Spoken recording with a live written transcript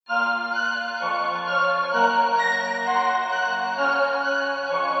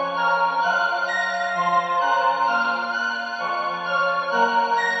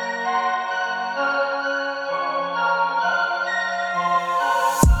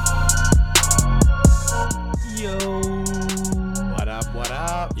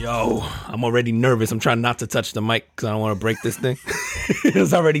Yo, I'm already nervous. I'm trying not to touch the mic because I don't want to break this thing. It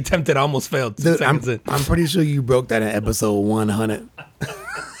was already tempted. I almost failed. Dude, I'm pretty sure you broke that in episode 100.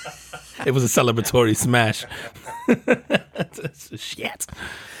 It was a celebratory smash. Shit.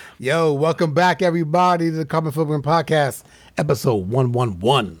 Yo, welcome back, everybody, to the Carbon Footprint Podcast, episode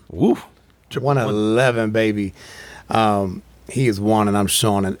 111. Woo. 111, baby. He is Juan and I'm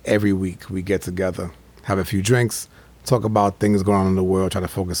Sean, and every week we get together, have a few drinks, talk about things going on in the world, try to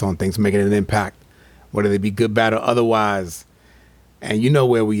focus on things making an impact, whether they be good, bad, or otherwise. And you know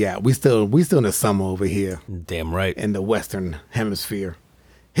where we at. We still in the summer over here. Damn right. In the Western Hemisphere.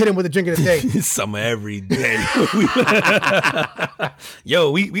 Hit him with a drink of the day. Summer every day.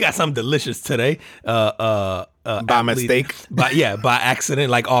 Yo, we got something delicious today. By mistake. By accident,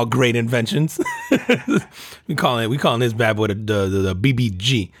 like all great inventions. we calling this bad boy the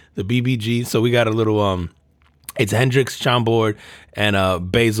BBG. The BBG. So we got a little it's Hendrix, Chambord, and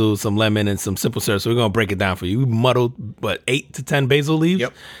basil, some lemon, and some simple syrup. So we're gonna break it down for you. We muddled 8 to 10 basil leaves.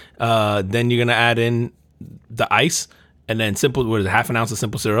 Yep. Then you're gonna add in the ice. And then half an ounce of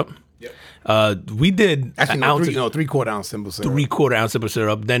simple syrup. Yep. We did actually three-quarter ounce simple syrup. 3/4 ounce simple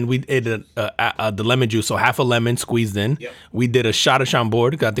syrup. Then we did the lemon juice, so half a lemon squeezed in. Yep. We did a shot of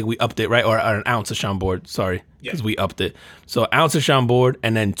Chambord. I think we upped it, right? Or an ounce of Chambord. Sorry, because we upped it. So ounce of Chambord,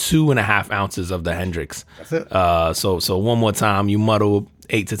 and then 2.5 ounces of the Hendrix. That's it. So one more time, you muddle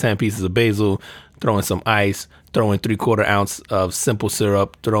 8 to 10 pieces of basil, throw in some ice. Throw in 3/4 ounce of simple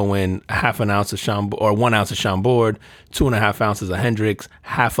syrup. Throw in half an ounce of Chambord, or 1 ounce of Chambord, 2.5 ounces of Hendrix,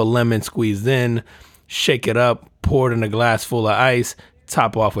 half a lemon squeezed in. Shake it up. Pour it in a glass full of ice.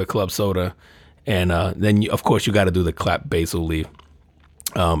 Top off with club soda, and then of course you got to do the clap basil leaf.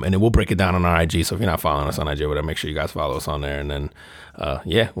 And then we'll break it down on our IG. So if you're not following us on IG, whatever, make sure you guys follow us on there. And then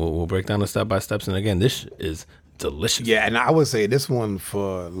we'll break down the step by steps. And again, this is delicious. Yeah, and I would say this one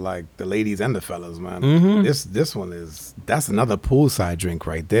for like the ladies and the fellas, man. Mm-hmm. This one that's another poolside drink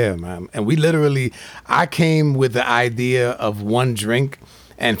right there, man. And I came with the idea of one drink,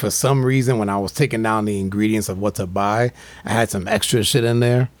 and for some reason when I was taking down the ingredients of what to buy, I had some extra shit in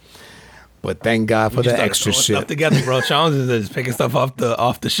there. But thank God for the extra shit. Stuff together, bro. Challenges is picking stuff off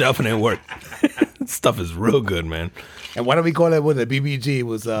the shelf and it worked. Stuff is real good, man. And why do we call it with a BBG? It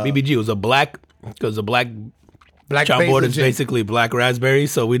was BBG was a black Chambord is basically black raspberry,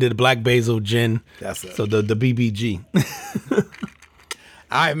 so we did black basil gin. That's it. So the BBG. All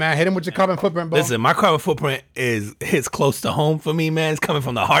right, man. Hit him with your carbon footprint, bro. Listen, my carbon footprint hits close to home for me, man. It's coming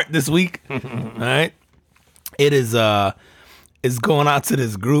from the heart this week. All right, it is. It's going out to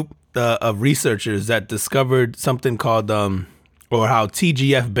this group of researchers that discovered something called or how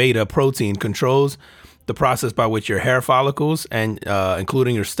TGF beta protein controls the process by which your hair follicles and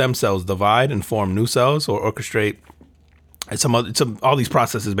including your stem cells divide and form new cells or orchestrate all these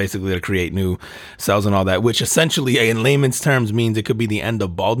processes basically to create new cells and all that, which essentially in layman's terms means it could be the end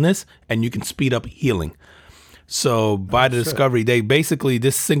of baldness and you can speed up healing. So by the discovery, they basically,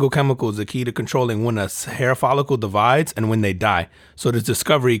 this single chemical is the key to controlling when a hair follicle divides and when they die. So this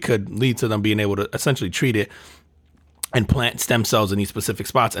discovery could lead to them being able to essentially treat it and plant stem cells in these specific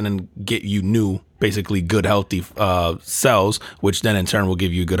spots and then get you new, basically good, healthy cells, which then in turn will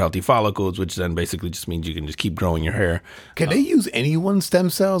give you good, healthy follicles, which then basically just means you can just keep growing your hair. Can they use anyone's stem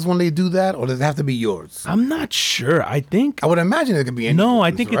cells when they do that, or does it have to be yours? I'm not sure. I would imagine it could be anyone's. No,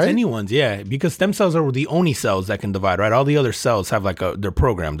 I think it's anyone's, yeah, because stem cells are the only cells that can divide, right? All the other cells have they're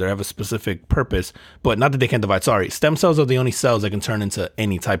programmed. They have a specific purpose, but not that they can divide. Sorry, stem cells are the only cells that can turn into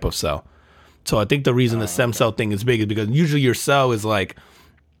any type of cell. So I think the reason the stem cell thing is big is because usually your cell is like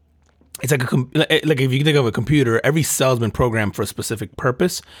if you think of a computer, every cell's been programmed for a specific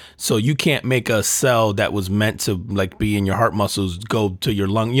purpose. So you can't make a cell that was meant to like be in your heart muscles go to your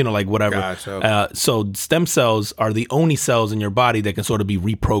lung, like whatever. Gotcha. So stem cells are the only cells in your body that can sort of be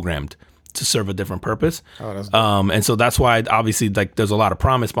reprogrammed to serve a different purpose. Oh, that's good. And so that's why obviously like there's a lot of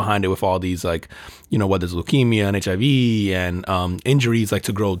promise behind it with all these like, whether it's leukemia and HIV and injuries like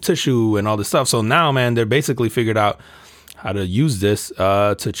to grow tissue and all this stuff. So now, man, they're basically figured out how to use this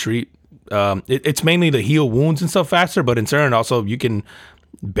to treat. It's mainly to heal wounds and stuff faster, but in turn also you can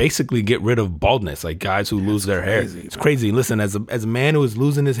basically get rid of baldness, like guys who lose their hair. It's crazy. Listen, as a man who is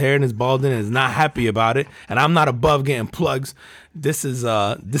losing his hair and is balding and is not happy about it, and I'm not above getting plugs, this is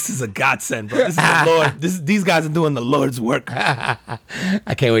a godsend, bro. This is the Lord. These guys are doing the Lord's work.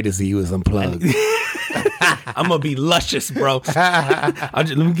 I can't wait to see you with some plugs. I'm gonna be luscious, bro.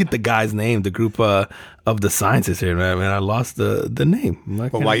 Let me get the guy's name. The group of the scientists here, man. I lost the name.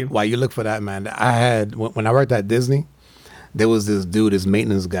 But while you look for that, man, I had when I worked at Disney, there was this dude, this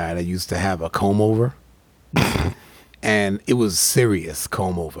maintenance guy that used to have a comb over. and it was serious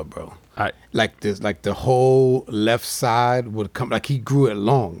comb over, bro. I Like this, like the whole left side would come. Like he grew it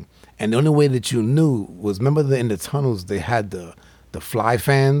long, and the only way that you knew was remember in the tunnels they had the fly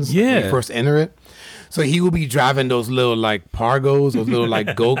fans. When Yeah. you first enter it. So he would be driving those little like Pargos, those little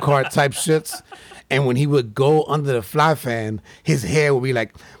like go kart type shits, and when he would go under the fly fan, his hair would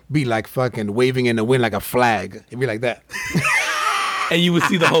be like fucking waving in the wind like a flag. It'd be like that. and you would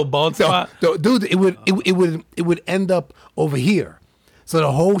see the whole bald spot. So, dude, it would end up over here. So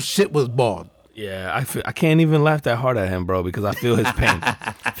the whole shit was bald. Yeah, I can't even laugh that hard at him, bro, because I feel his pain.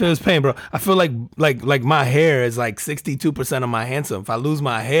 I feel his pain, bro. I feel like my hair is like 62% of my handsome. If I lose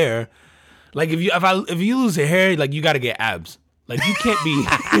my hair, like if you lose your hair, like you got to get abs. Like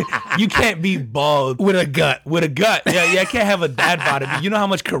you can't be bald With a gut. with a gut. Yeah, I can't have a dad body. You know how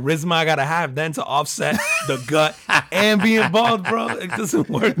much charisma I gotta have then to offset the gut and being bald, bro. It doesn't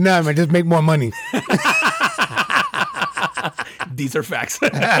work. Nah, man, just make more money. These are facts.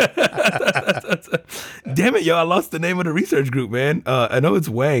 Damn it, yo! I lost the name of the research group, man. I know it's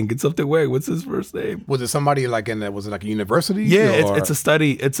Wang. It's something Wang. What's his first name? Was it somebody like was it like a university? Yeah, or- it's a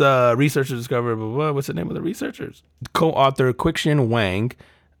study. It's a researcher discovered. What's the name of the researchers? Co-author Quickshin Wang.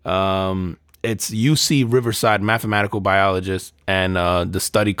 It's UC Riverside mathematical biologist, and the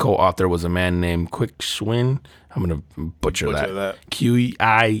study co-author was a man named Quickshin. I'm gonna butcher that.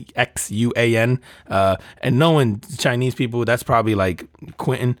 Quixuan. And knowing Chinese people, that's probably like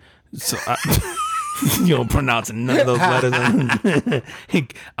Quentin. So you don't pronounce none of those letters.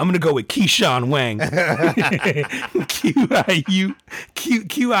 I'm gonna go with Keyshawn Wang.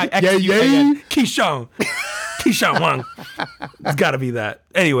 Quixuan. Keyshawn. Keyshawn Wang. It's got to be that.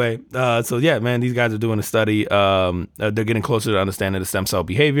 Anyway, so yeah, man, these guys are doing a study. They're getting closer to understanding the stem cell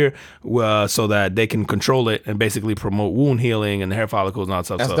behavior so that they can control it and basically promote wound healing and the hair follicles and all that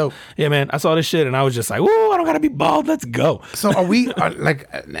stuff. That's so, dope. Yeah, man, I saw this shit and I was just like, "Whoa, I don't gotta be bald. Let's go." So are we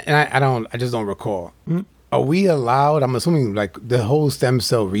I just don't recall. Are we allowed? I'm assuming like the whole stem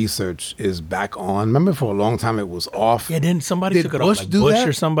cell research is back on. Remember for a long time it was off. Yeah, then somebody Did took it Bush off. Like do Bush that?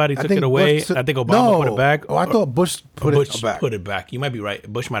 or somebody I took think it away. Bush took- I think Obama put it back. Oh, I thought Bush put it back. Put it back. You might be right.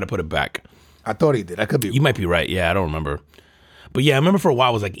 Bush might have put it back. I thought he did. I could be. You might be right. Yeah, I don't remember. But yeah, I remember for a while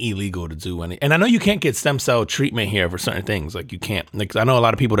it was like illegal to do any. And I know you can't get stem cell treatment here for certain things. Like you can't. Like I know a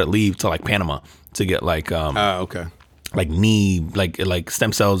lot of people that leave to like Panama to get like okay. like knee like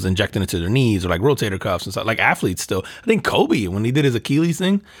stem cells injected into their knees or like rotator cuffs and stuff. Like athletes still. I think Kobe when he did his Achilles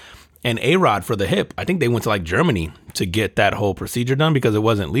thing and A-Rod for the hip, I think they went to like Germany to get that whole procedure done because it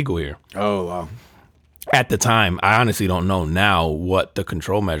wasn't legal here. Oh wow. At the time, I honestly don't know now what the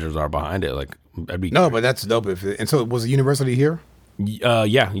control measures are behind it. Like, that'd be No, but that's dope. And so was the university here?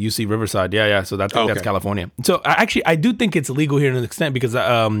 Yeah, UC Riverside. Yeah. So that's Okay. California. So I do think it's legal here to an extent because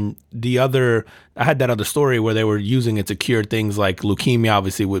I had that other story where they were using it to cure things like leukemia,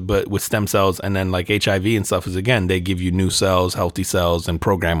 obviously, but with stem cells, and then like HIV and stuff. Is again they give you new cells, healthy cells, and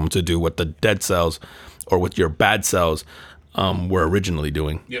program them to do what the dead cells or what your bad cells were originally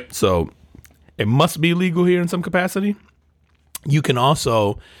doing. Yep. So it must be legal here in some capacity. You can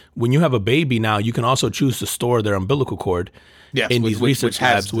also, when you have a baby now, you can also choose to store their umbilical cord. Yes, in these research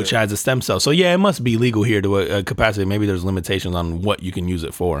labs, which has a stem cell. So yeah, it must be legal here to a capacity. Maybe there's limitations on what you can use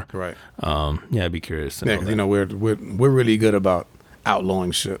it for. Right. Yeah, I'd be curious. To Yeah, know 'cause, that. you know we're really good about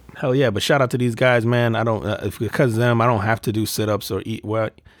outlawing shit. Hell yeah! But shout out to these guys, man. I don't because of them, I don't have to do sit ups or eat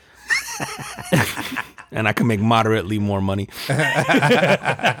what. And I can make moderately more money. You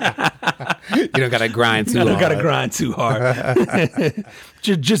don't gotta grind too I don't hard. gotta grind too hard.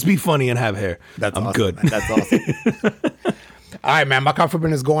 just be funny and have hair. That's I'm awesome, good. man. That's awesome. All right, man. My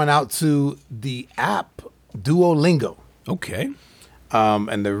compliment is going out to the app Duolingo. Okay.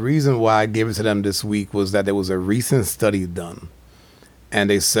 And the reason why I gave it to them this week was that there was a recent study done. And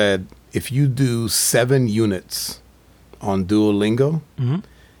they said if you do 7 units on Duolingo,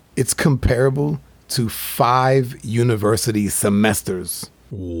 it's comparable to 5 university semesters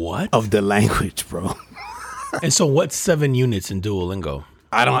What? of the language, bro. And so what's 7 units in Duolingo?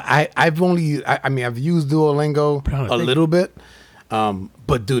 I've used Duolingo I don't a think- little bit.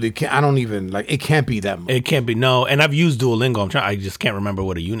 But dude, it can't be that much. It can't be no. And I've used Duolingo. I just can't remember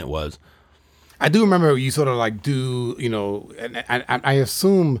what a unit was. I do remember you sort of like do, you know, and I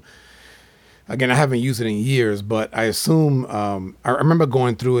assume, again, I haven't used it in years, but I assume, I remember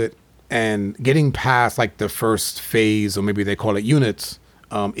going through it and getting past like the first phase, or maybe they call it units.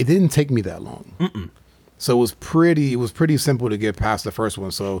 It didn't take me that long. So it was pretty simple to get past the first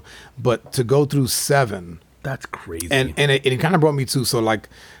one. So, but to go through 7, That's crazy. and it kind of brought me to, so like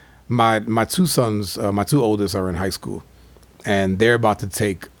my 2 sons, my 2 oldest are in high school, and they're about to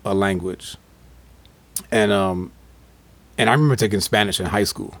take a language. And And I remember taking Spanish in high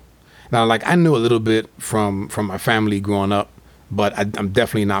school. Now, like, I knew a little bit from my family growing up, but I'm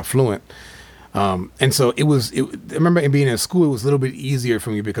definitely not fluent. And so I remember being in school, it was a little bit easier for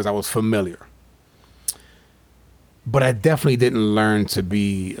me because I was familiar. But I definitely didn't learn to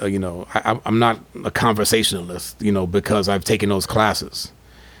be, I'm not a conversationalist, because I've taken those classes.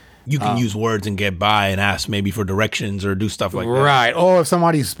 You can use words and get by and ask maybe for directions or do stuff like that. Right. Or if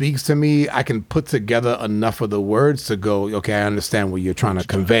somebody speaks to me, I can put together enough of the words to go, okay, I understand what you're trying to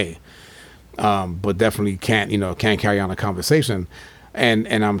convey. But definitely can't carry on a conversation.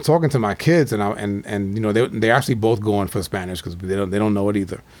 And I'm talking to my kids and they're actually both going for Spanish because they don't know it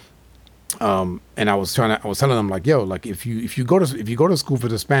either. And I was telling them like, yo, like if you go to school for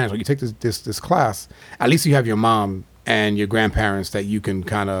the Spanish or you take this class, at least you have your mom and your grandparents that you can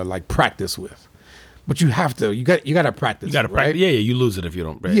kind of like practice with. But you got to practice. You got to practice. Yeah, you lose it if you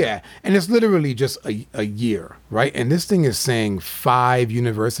don't. Right? Yeah, and it's literally just a year, right? And this thing is saying 5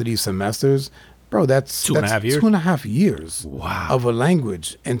 university semesters. Bro, that's 2.5 years. 2.5 years. Wow. Of a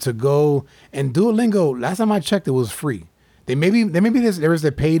language, and to go and Duolingo. Last time I checked, it was free. There is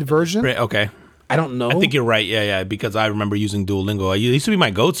a paid version. Okay. I don't know. I think you're right. Yeah, because I remember using Duolingo. It used to be my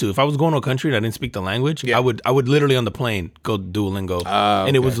go-to. If I was going to a country and I didn't speak the language, I would literally on the plane go Duolingo,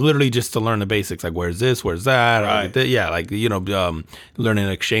 and it was literally just to learn the basics, like where's this, where's that, right. Learning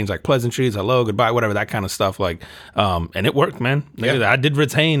exchange like pleasantries, hello, goodbye, whatever, that kind of stuff. Like, and it worked, man. I did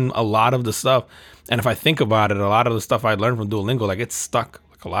retain a lot of the stuff, and if I think about it, a lot of the stuff I learned from Duolingo, like it's stuck.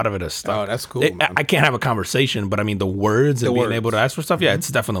 A lot of it is stuck. Oh, that's cool. I can't have a conversation, but I mean the words and being able to ask for stuff, it's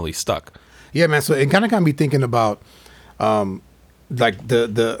definitely stuck. Yeah, man. So it kind of got me thinking about like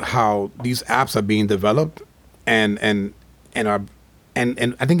the how these apps are being developed and I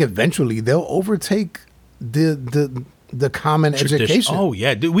think eventually they'll overtake the common education. Oh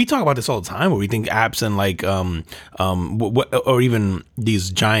yeah, dude, we talk about this all the time where we think apps and like or even these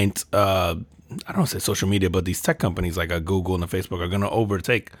giant I don't want to say social media, but these tech companies like a Google and a Facebook are going to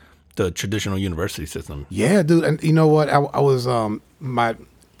overtake the traditional university system. Yeah, dude. And you know what? I was one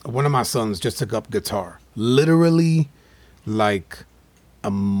of my sons just took up guitar literally like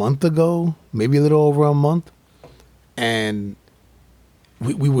a month ago, maybe a little over a month. And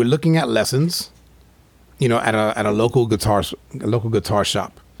we were looking at lessons, at a local guitar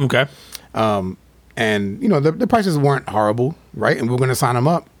shop. Okay. And the prices weren't horrible, right? And we were going to sign him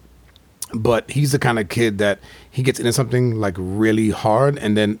up. But he's the kind of kid that he gets into something like really hard,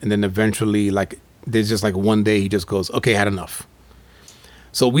 and then eventually, like, there's just like one day he just goes, okay, I had enough.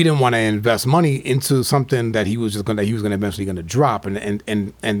 So we didn't want to invest money into something that he was eventually gonna drop, and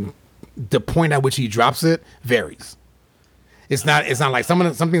the point at which he drops it varies. It's not like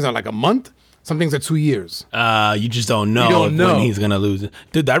some things are like a month. Some things are 2 years. You just don't know when he's gonna lose it,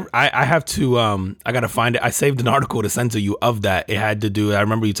 dude. I have to. I gotta find it. I saved an article to send to you of that. It had to do. I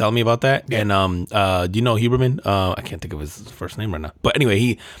remember you telling me about that. Yeah. And do you know Huberman? I can't think of his first name right now. But anyway,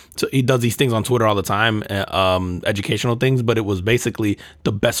 he does these things on Twitter all the time, educational things. But it was basically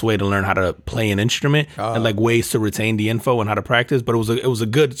the best way to learn how to play an instrument and like ways to retain the info and how to practice. But it was a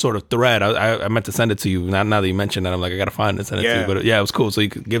good sort of thread. I meant to send it to you. Now that you mentioned that, I'm like, I gotta find it and send it to you. But it was cool, so you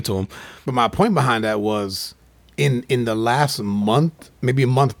could give to him. But my point behind that was in the last month, maybe a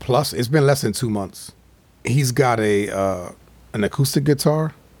month plus, it's been less than 2 months. He's got an acoustic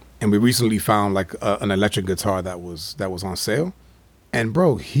guitar, and we recently found like an electric guitar that was on sale. And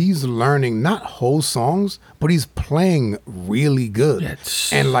bro, he's learning not whole songs, but he's playing really good.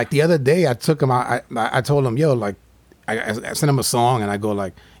 Yes. And like the other day, I took him out. I told him, yo, like I sent him a song, and I go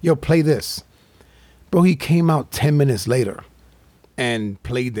like, yo, play this. Bro, he came out 10 minutes later and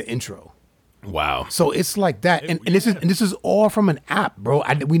played the intro. Wow. So it's like that. And this is all from an app, bro.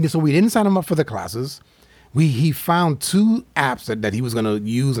 So we didn't sign him up for the classes. He found 2 apps that he was going to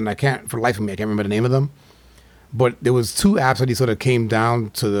use, and for the life of me, I can't remember the name of them. But there was 2 apps that he sort of came down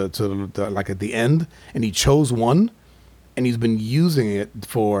to the like at the end, and he chose one, and he's been using it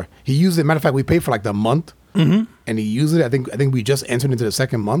matter of fact, we paid for like the month, and he used it. I think we just entered into the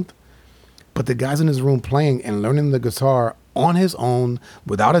second month. But the guy's in his room playing and learning the guitar on his own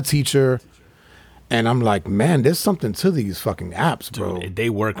without a teacher. And I'm like, man, there's something to these fucking apps, bro. Dude, they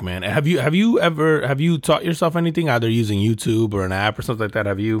work, man. Have you taught yourself anything, either using YouTube or an app or something like that?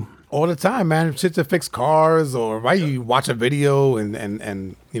 Have you? All the time, man. Shit to fix cars, or right, you watch a video and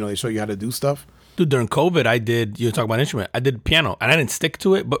they show you how to do stuff. Dude, during COVID, you're talking about instrument. I did piano, and I didn't stick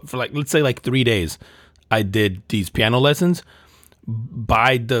to it, but for like, let's say like 3 days, I did these piano lessons.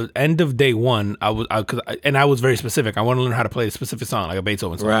 By the end of day 1, I was very specific. I want to learn how to play a specific song, like a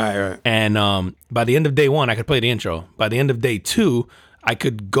Beethoven song. Right. And by the end of day 1, I could play the intro. By the end of day 2, I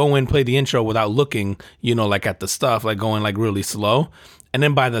could go and play the intro without looking, like at the stuff, like going like really slow. And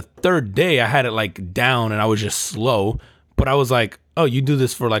then by the third day, I had it like down and I was just slow. But I was like, oh, you do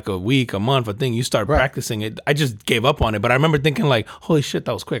this for like a week, a month, a thing. You start practicing it. I just gave up on it. But I remember thinking like, holy shit,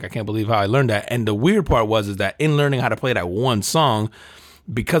 that was quick. I can't believe how I learned that. And the weird part is that in learning how to play that one song,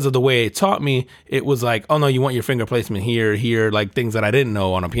 because of the way it taught me, it was like, oh no, you want your finger placement here, like things that I didn't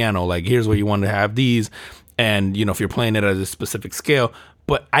know on a piano. Like here's where you want to have these. And, if you're playing it at a specific scale.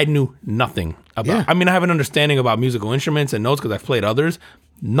 But I knew nothing about, I have an understanding about musical instruments and notes because I've played others,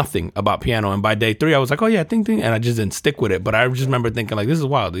 nothing about piano. And by day 3, I was like, oh yeah, ting, ting. And I just didn't stick with it. But I just remember thinking like, this is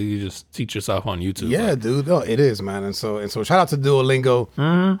wild. You just teach yourself on YouTube. Yeah, like, dude. No, it is, man. And so shout out to Duolingo.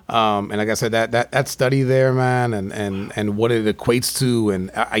 And like I said, that study there, man, and what it equates to.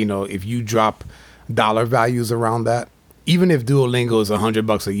 And, if you drop dollar values around that, even if Duolingo is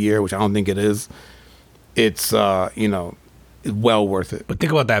 $100 a year, which I don't think it is, it's, well worth it. But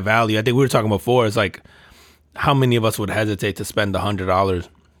think about that value. I think we were talking before. It's like, how many of us would hesitate to spend $100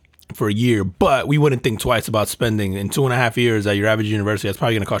 for a year? But we wouldn't think twice about spending in 2.5 years at your average university. That's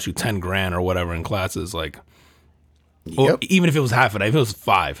probably going to cost you $10,000 or whatever in classes. Like, or even if it was half of that, if it was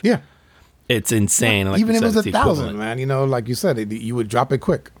 5, it's insane. Like even if it was 1,000, man. Like you said, you would drop it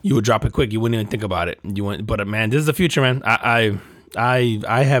quick. You would drop it quick. You wouldn't even think about it. But man, this is the future, man. I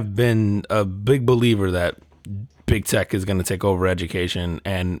have been a big believer that big tech is going to take over education,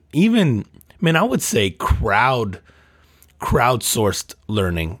 and even, I would say crowdsourced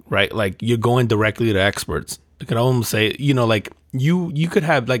learning, right? Like you're going directly to experts. I could almost say, like you could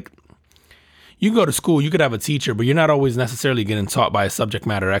have like, you go to school, you could have a teacher, but you're not always necessarily getting taught by a subject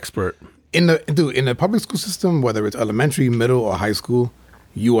matter expert. In the public school system, whether it's elementary, middle, or high school,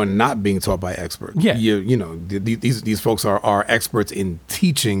 you are not being taught by experts. Yeah, these folks are experts in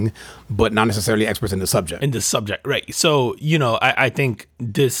teaching, but not necessarily experts in the subject. Right? So I think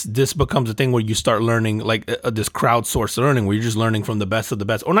this becomes a thing where you start learning like this crowdsourced learning, where you're just learning from the best of the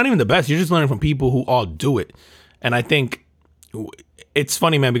best, or not even the best. You're just learning from people who all do it. And I think it's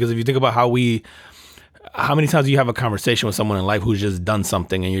funny, man, because if you think about how many times you have a conversation with someone in life who's just done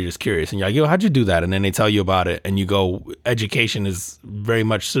something and you're just curious and you're like, yo, how'd you do that? And then they tell you about it and you go, education is very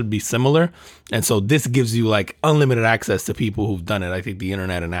much should be similar. And so this gives you like unlimited access to people who've done it. I think the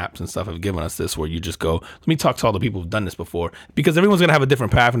internet and apps and stuff have given us this, where you just go, let me talk to all the people who've done this before, because everyone's going to have a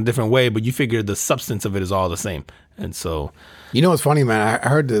different path and a different way, but you figure the substance of it is all the same. And so, what's funny, man, I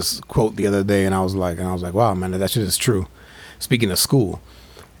heard this quote the other day and I was like, wow, man, that shit is true. Speaking of school,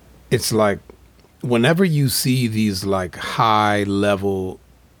 it's like, whenever you see these like high level,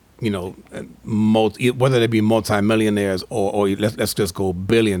 whether they be multimillionaires or let's just go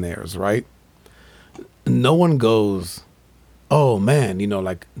billionaires, right? No one goes, oh man,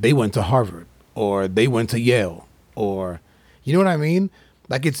 like they went to Harvard or they went to Yale, or you know what I mean?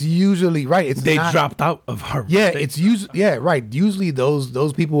 Like it's usually right. They dropped out of Harvard. Yeah, it's usually right. Usually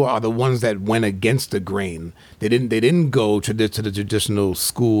those people are the ones that went against the grain. They didn't go to the traditional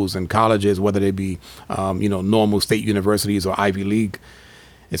schools and colleges, whether they be normal state universities or Ivy League.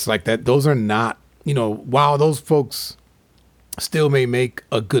 It's like that. Those are not, while those folks still may make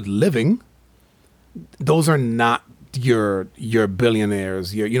a good living, those are not your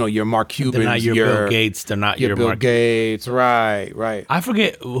billionaires, your Mark Cubans, they're not your Bill Gates, they're not your Bill Gates, right. I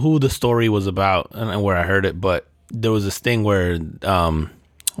forget who the story was about and where I heard it, but there was this thing where one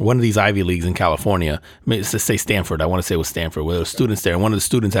of these Ivy Leagues in California, let's say Stanford, I want to say it was Stanford, where there were students there, and one of the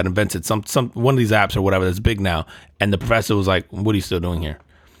students had invented some one of these apps or whatever that's big now, and the professor was like, what are you still doing here?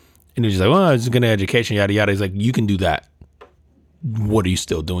 And he's just like, well, I was just getting an education, yada yada. He's like, you can do that. What are you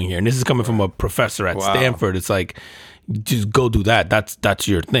still doing here? And this is coming from a professor at Stanford. It's like, just go do that. That's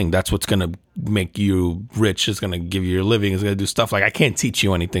your thing. That's what's gonna make you rich. It's gonna give you your living. It's gonna do stuff like, I can't teach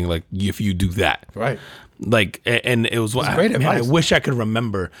you anything like if you do that. Right. Like, and it was great advice. I wish I could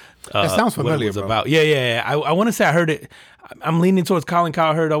remember. That sounds familiar, what it was bro. about. Yeah. I want to say I heard it. I'm leaning towards Colin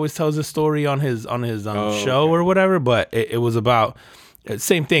Cowherd. Always tells this story on his show or whatever. But it was about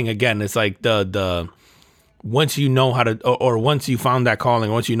same thing again. It's like the once you know how to, or once you found that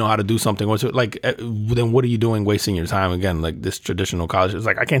calling, once you know how to do something, then what are you doing wasting your time again? Like this traditional college, it's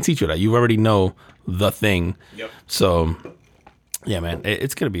like, I can't teach you that. You already know the thing. Yep. So, yeah, man,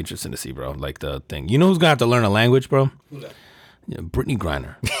 it's going to be interesting to see, bro. Like the thing. You know who's going to have to learn a language, bro? Who's that? Yeah, Brittany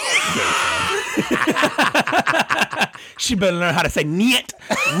Griner. She better learn how to say "niet"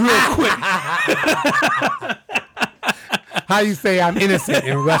 real quick. How you say I'm innocent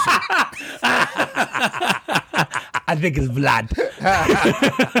in Russian? I think it's Vlad.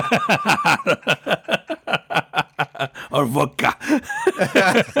 Or vodka.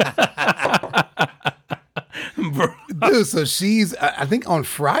 Dude, so she's, I think on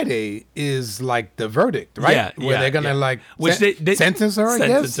Friday is like the verdict, right? Yeah, Where they're going to like which they sentence her, I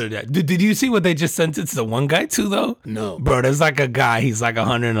guess? her, yeah. Did you see what they just sentenced the one guy to, though? No. Bro, there's like a guy, he's like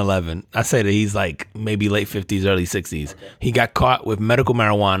 111. I say that he's like maybe late 50s, early 60s. Okay. He got caught with medical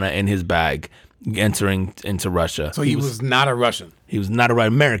marijuana in his bag entering into Russia. So he was not a Russian? He was not a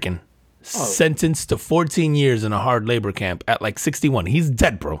American. Sentenced to 14 years in a hard labor camp at like 61. He's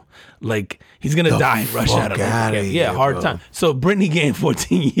dead, bro. Like, he's going to die in Russia at a labor camp. Yeah, hard time. So Brittany gained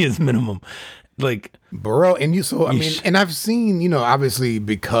 14 years minimum. Like, bro, and I mean, and I've seen, obviously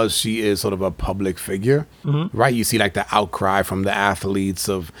because she is sort of a public figure, right? You see like the outcry from the athletes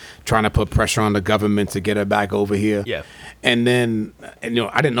of trying to put pressure on the government to get her back over here. Yeah. And then,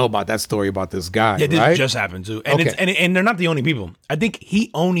 I didn't know about that story about this guy. Yeah, this right? just happened too. And and they're not the only people. I think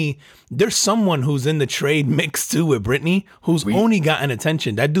there's someone who's in the trade mixed too with Brittany who's only gotten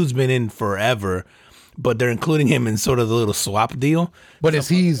attention. That dude's been in forever. But they're including him in sort of the little swap deal. But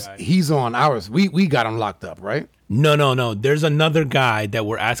he's on ours. We got him locked up, right? No. There's another guy that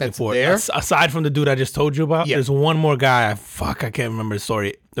we're asking for. There? Aside from the dude I just told you about, there's one more guy. I can't remember his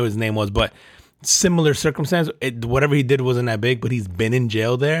story. What his name was, but similar circumstance. Whatever he did wasn't that big, but he's been in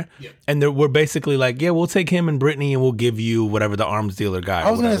jail there. Yeah. And we're basically like, we'll take him and Brittany and we'll give you whatever the arms dealer guy.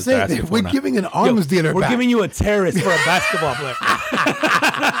 I was going to say, we're giving an arms dealer We're back. giving you a terrorist for a basketball player.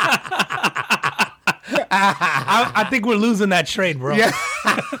 I think we're losing that trade, bro. Yeah.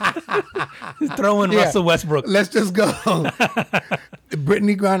 Throw in Russell Westbrook. Let's just go.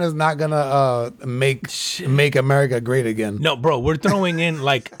 Brittany Griner's not gonna make America great again. No, bro, we're throwing in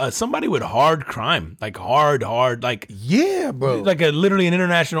like somebody with hard crime, like hard, like bro, like literally an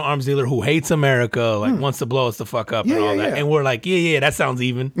international arms dealer who hates America, like wants to blow us the fuck up and all that. And we're like, that sounds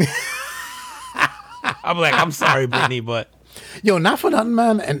even. I'm like, I'm sorry, Brittany, but not for nothing,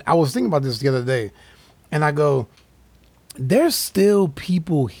 man. And I was thinking about this the other day. And I go, there's still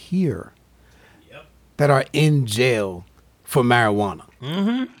people here that are in jail for marijuana.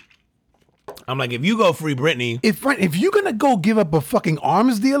 Mm-hmm. I'm like, if you go free Brittany. If you're going to go give up a fucking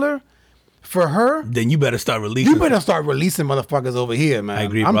arms dealer for her. Then you better start releasing. You better start releasing motherfuckers over here, man. I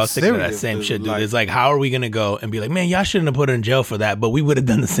agree, bro. I'm sick of that same shit, dude. It's like, how are we going to go and be like, man, y'all shouldn't have put her in jail for that. But we would have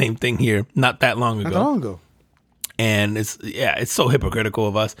done the same thing here not that long ago. Not that long ago. And it's so hypocritical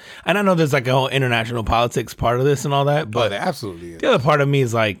of us. And I know there's like a whole international politics part of this and all that, but there absolutely is. The other part of me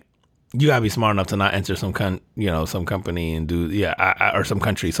is like, you gotta be smart enough to not enter some some company and do or some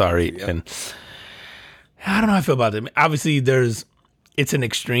country. Sorry, and I don't know how I feel about it. Obviously, it's an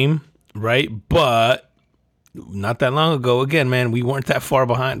extreme, right? But not that long ago, again, man, we weren't that far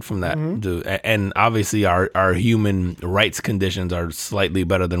behind from that, dude. And obviously, our human rights conditions are slightly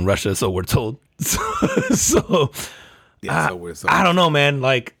better than Russia, so we're told. So I don't know, man.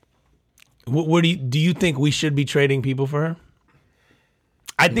 Like, what do you think we should be trading people for her?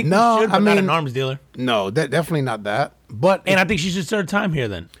 I think we should, but not an arms dealer. No, definitely not that. And I think she should serve time here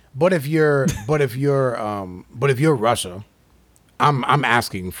then. But if you're Russia, I'm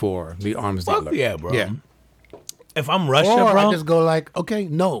asking for the arms dealer. Fuck yeah, bro. Yeah. If I'm Russia, bro, I just go like, okay,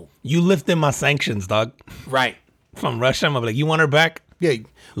 no. You lifting my sanctions, dog. Right. If I'm Russia, I'm like, you want her back? Yeah.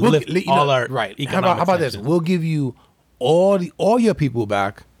 Lift all our right. How about this? We'll give you all your people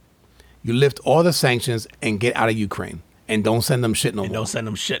back. You lift all the sanctions and get out of Ukraine. And don't send them shit no more. Don't send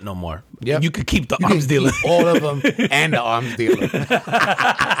them shit no more. Yeah. You could keep the arms dealer. All of them and the arms dealer.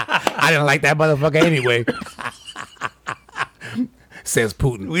 I didn't like that motherfucker anyway. Says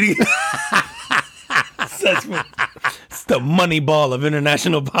Putin. Says Putin. It's the money ball of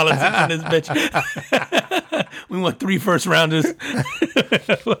international politics in this bitch. We want 3 first rounders.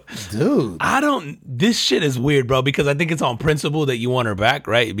 Dude. This shit is weird, bro, because I think it's on principle that you want her back,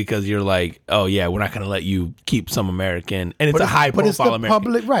 right? Because you're like, oh yeah, we're not going to let you keep some American. And it's a high profile American.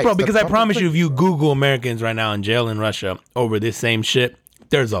 Public, right. Bro, because I promise you, if you Google Americans right now in jail in Russia over this same shit,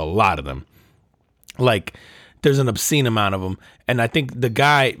 there's a lot of them. Like, there's an obscene amount of them. And I think the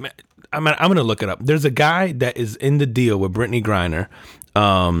guy, I'm going to look it up. There's a guy that is in the deal with Brittany Griner.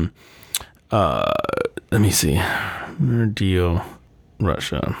 Let me see. Deal,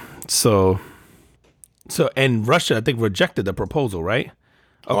 Russia. So, and Russia, I think, rejected the proposal, right? Okay.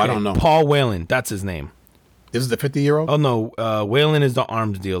 Oh, I don't know. Paul Whelan, that's his name. This is the 50-year-old? Oh, no. Whelan is the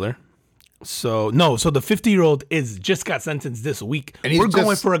arms dealer. So the 50-year-old just got sentenced this week. And we're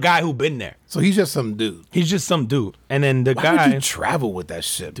going for a guy who been there. So he's just some dude. He's just some dude. And then the guy. Why would you travel with that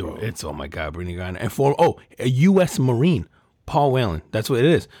shit, dude, bro? It's, oh my God, Brittany Griner. And a U.S. Marine, Paul Whelan. That's what it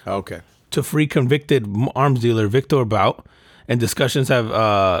is. Okay. To free convicted arms dealer Victor Bout. And discussions have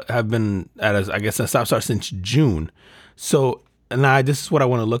been at a stop start since June. So, and this is what I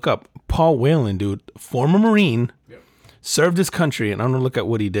want to look up. Paul Whelan, dude, former Marine. Yep. served his country, and I'm gonna look at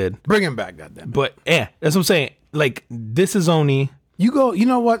what he did. Bring him back, goddamn. But yeah, that's what I'm saying. Like, this is only You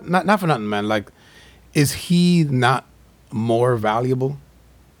know what? Not for nothing, man. Like, is he not more valuable?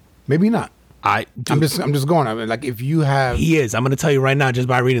 Maybe not. I'm just going. I mean, like, if you have, he is. I'm gonna tell you right now, just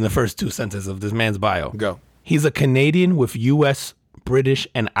by reading the first 2 sentences of this man's bio. Go. He's a Canadian with U.S., British,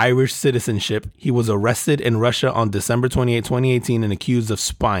 and Irish citizenship. He was arrested in Russia on December 28, 2018 and accused of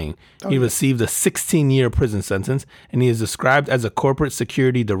spying. He received a 16-year prison sentence, and he is described as a corporate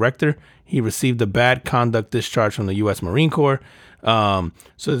security director. He received a bad conduct discharge from the U.S. Marine Corps. So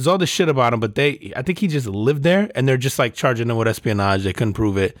there's all this shit about him, but I think he just lived there, and they're just like charging him with espionage. They couldn't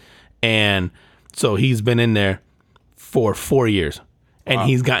prove it. And so he's been in there for 4 years, and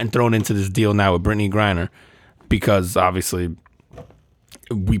he's gotten thrown into this deal now with Brittany Griner because obviously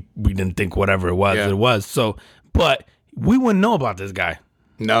we didn't think whatever it was. So, but we wouldn't know about this guy.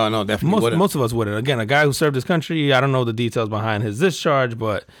 No, definitely wouldn't. Most of us wouldn't. Again, a guy who served his country. I don't know the details behind his discharge,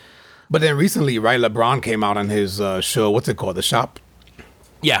 but then recently, right? LeBron came out on his show. What's it called? The Shop.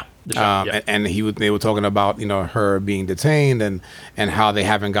 Yeah. The Shop, yeah. And they were talking about her being detained and how they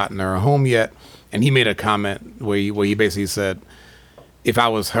haven't gotten her home yet. And he made a comment where he basically said, if I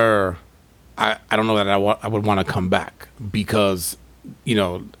was her, I don't know that I would want to come back because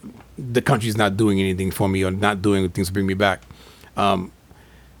the country's not doing anything for me or not doing things to bring me back.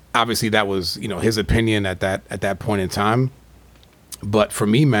 Obviously, that was his opinion at that point in time. But for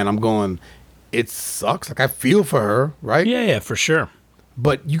me, man, I'm going. It sucks. Like I feel for her, right? Yeah, for sure.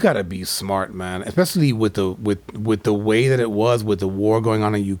 But you gotta be smart, man. Especially with the way that it was with the war going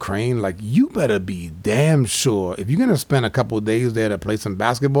on in Ukraine. Like you better be damn sure if you're gonna spend a couple of days there to play some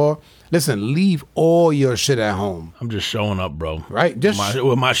basketball. Listen, leave all your shit at home. I'm just showing up, bro. Right? Just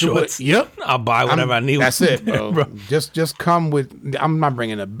with my shorts. Yep. I'll buy whatever I need. That's it, bro. Just come with. I'm not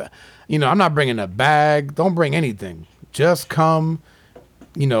bringing I'm not bringing a bag. Don't bring anything. Just come.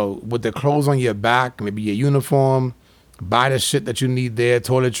 With the clothes on your back, maybe your uniform. Buy the shit that you need there,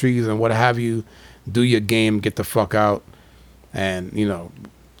 toiletries and what have you. Do your game, get the fuck out. And,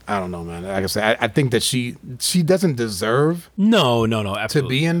 I don't know, man. Like I said, I think that she doesn't deserve No, absolutely.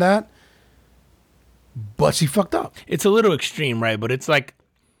 to be in that. But she fucked up. It's a little extreme, right? But it's like,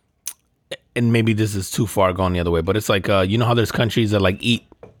 and maybe this is too far going the other way, but it's like, you know how there's countries that like eat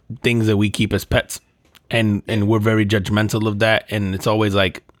things that we keep as pets? And we're very judgmental of that. And it's always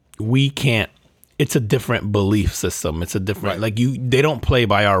like, we can't. It's a different belief system. It's a different, right. They don't play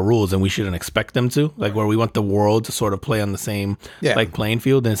by our rules and we shouldn't expect them to. Like where we want the world to sort of play on the same playing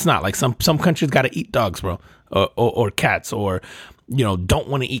field. And it's not like some countries got to eat dogs, bro, or cats, or, don't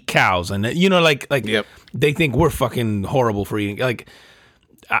want to eat cows. And, yep. They think we're fucking horrible for eating. Like,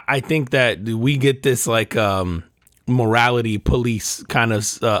 I think that we get this like morality police kind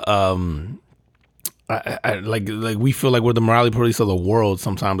of, like we feel like we're the morality police of the world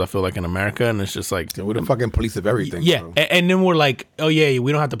sometimes. I feel like in America, and it's just like we're the fucking police of everything. Yeah, bro. And then we're like, oh yeah,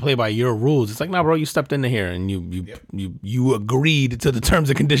 we don't have to play by your rules. It's like, nah, bro, you stepped into here and you agreed to the terms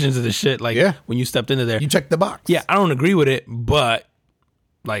and conditions of the shit. Like when you stepped into there, you checked the box. Yeah, I don't agree with it, but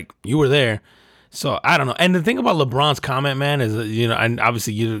like you were there. So I don't know. And the thing about LeBron's comment, man, is and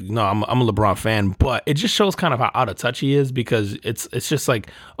obviously I'm a LeBron fan, but it just shows kind of how out of touch he is because it's just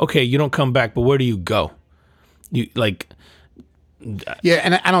like, okay, you don't come back, but where do you go? You like. Yeah,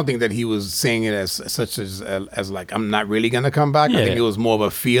 and I don't think that he was saying it as such as like I'm not really gonna come back. Yeah. I think it was more of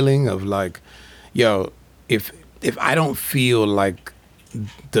a feeling of like, yo, if I don't feel like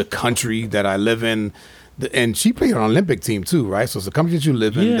the country that I live in. And she played on an Olympic team too, right? So it's the country that you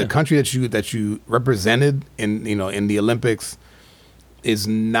live in, the country that you represented in in the Olympics is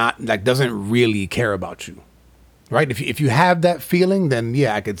not like doesn't really care about you, right? If you have that feeling, then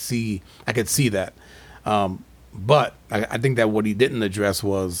yeah, I could see that. But I think that what he didn't address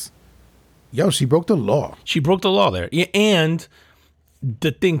was, yo, she broke the law. She broke the law there, and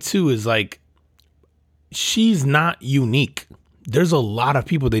the thing too is like, she's not unique. There's a lot of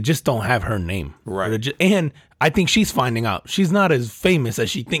people that just don't have her name. Right. And I think she's finding out. She's not as famous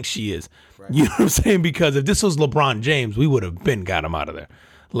as she thinks she is. Right. You know what I'm saying? Because if this was LeBron James, we would have got him out of there.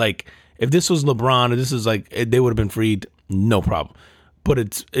 Like, if this was LeBron, or this is like, they would have been freed, no problem. But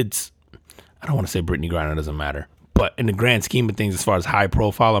it's I don't want to say Brittany Griner doesn't matter. But in the grand scheme of things, as far as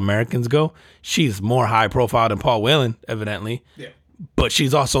high-profile Americans go, she's more high-profile than Paul Whelan, evidently. Yeah. But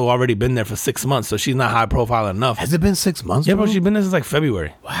she's also already been there for 6 months, so she's not high profile enough. Has it been 6 months? Yeah, bro, she's been there since like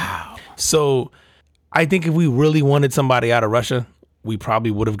February. Wow. So I think if we really wanted somebody out of Russia, we probably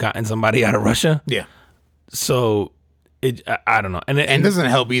would have gotten somebody out of Russia. Yeah. So I don't know. And it doesn't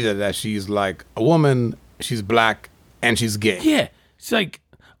help either that she's like a woman, she's black, and she's gay. Yeah. It's like,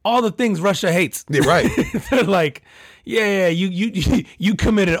 all the things Russia hates. Yeah, right. They're like, yeah, you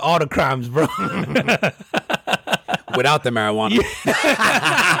committed all the crimes, bro. Without the marijuana.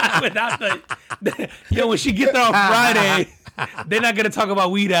 Without the yo, when she get there on Friday, they're not gonna talk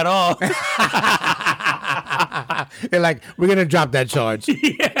about weed at all. They're like, we're gonna drop that charge.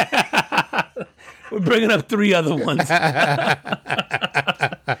 Yeah. We're bringing up 3 other ones.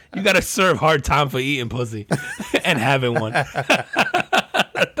 You gotta serve hard time for eating pussy and having one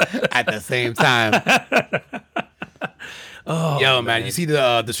At the same time. Oh, yo, man, you see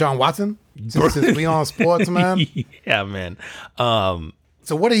the Deshaun Watson? Since we on sports, man. Yeah, man.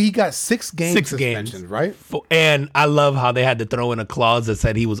 So what did he got? 6 games 6 suspension, games, right? And I love how they had to throw in a clause that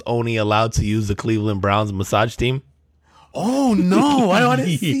said he was only allowed to use the Cleveland Browns massage team. Oh no, I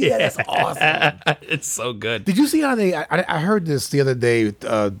didn't see that. That's awesome. It's so good. Did you see how I heard this the other day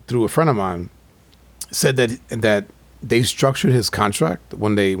through a friend of mine, said that they structured his contract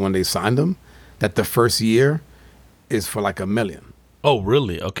when they signed him, that the first year is for like $1 million. Oh,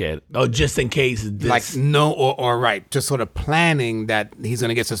 really? Okay. Oh, just in case this... Like, no, or right. Just sort of planning that he's going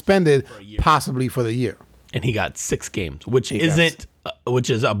to get suspended, possibly for the year. And he got 6 games, which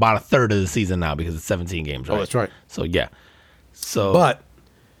is about a third of the season now because it's 17 games, right? Oh, that's right. So, yeah. But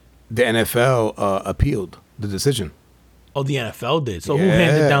the NFL appealed the decision. Oh, the NFL did? So who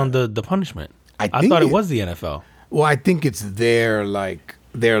handed down the punishment? I thought it was the NFL. Well, I think it's their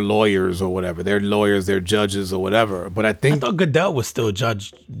lawyers or whatever. Their lawyers, their judges or whatever. But I thought Goodell was still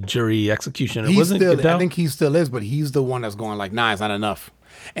judge, jury, executioner. I think he still is, but he's the one that's going like, nah, it's not enough.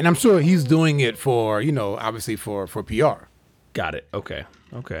 And I'm sure he's doing it for, obviously for PR. Got it. Okay.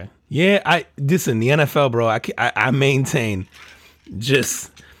 Yeah, listen, the NFL, bro, I maintain,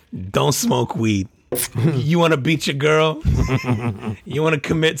 just don't smoke weed. You want to beat your girl? You want to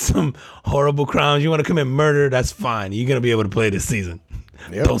commit some horrible crimes? You want to commit murder? That's fine. You're going to be able to play this season.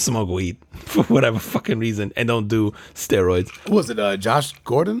 Yep. Don't smoke weed for whatever fucking reason, and don't do steroids. Was it Josh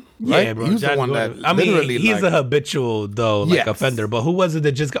Gordon? Right? Yeah, bro. He was the one Gordon. that literally, he's a habitual offender. But who was it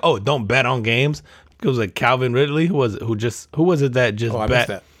that just don't bet on games? It was like Calvin Ridley. Who was it that just I bet?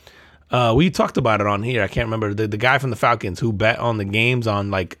 missed that. We talked about it on here. I can't remember the guy from the Falcons who bet on the games on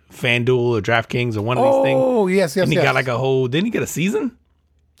like FanDuel or DraftKings or one of these things. Oh, yes. And he got like didn't he get a season?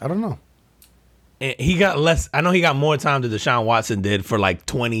 I don't know. And he got less. I know he got more time than Deshaun Watson did for like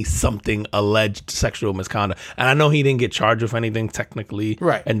 20-something alleged sexual misconduct. And I know he didn't get charged with anything technically.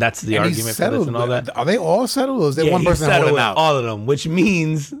 Right. And that's the argument for this and all that. Are they all settled or is there one person holding out? All of them, which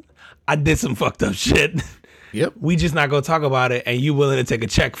means I did some fucked up shit. Yep. We just not gonna talk about it, and you willing to take a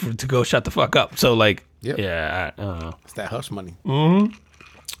check to go shut the fuck up. So like, yeah, I don't know. It's that hush money. Mm-hmm.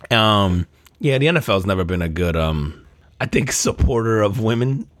 Yeah, the NFL's never been a good, I think, supporter of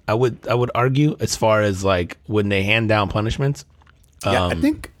women. I would argue as far as like when they hand down punishments. I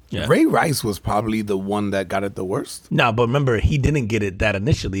think Ray Rice was probably the one that got it the worst. No, but remember, he didn't get it that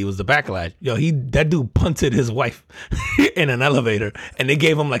initially. It was the backlash. That dude punted his wife in an elevator, and they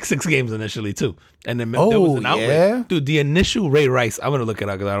gave him like 6 games initially too. And then there was an outrage. Yeah? Dude, the initial Ray Rice, I'm gonna look it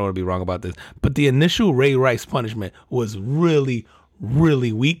up because I don't want to be wrong about this. But the initial Ray Rice punishment was really,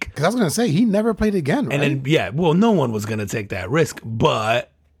 really weak. Because I was gonna say he never played again, right? And then no one was gonna take that risk, but.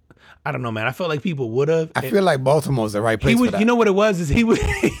 I don't know, man. I felt like people would have. I feel like Baltimore's the right place for that. You know what it was? Is he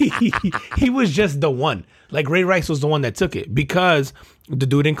was just the one. Like Ray Rice was the one that took it because the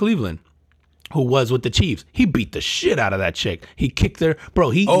dude in Cleveland who was with the Chiefs, he beat the shit out of that chick. He kicked her,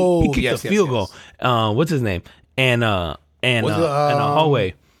 bro. He kicked a field goal. What's his name? And a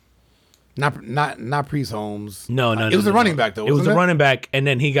hallway. Not Priest Holmes. No. It was a running back though. It was a running back, and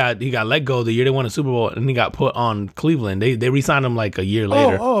then he got let go the year they won a Super Bowl, and he got put on Cleveland. They re-signed him like a year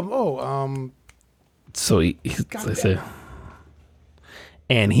later. So he said,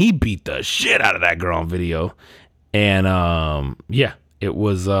 and he beat the shit out of that girl on video, and it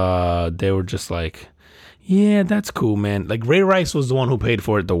was they were just like, yeah, that's cool, man. Like Ray Rice was the one who paid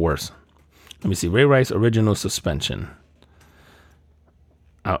for it the worst. Let me see, Ray Rice original suspension.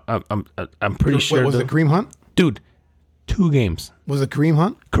 I'm pretty sure. Was it Kareem Hunt? Dude, 2 games. Was it Kareem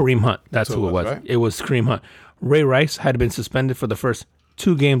Hunt? Kareem Hunt. That's who it was. Right? It was Kareem Hunt. Ray Rice had been suspended for the first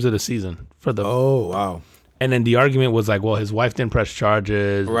 2 games of the season. Oh, wow. And then the argument was like, well, his wife didn't press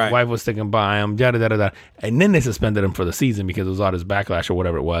charges. Right. His wife was sticking by him, yada. And then they suspended him for the season because it was all this backlash or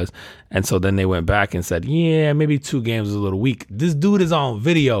whatever it was. And so then they went back and said, yeah, maybe 2 games is a little weak. This dude is on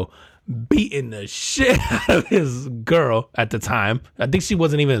video beating the shit out of his girl at the time. I think she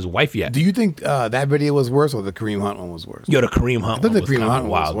wasn't even his wife yet. Do you think that video was worse or the Kareem Hunt one was worse? The Kareem Hunt one was Kareem Hunt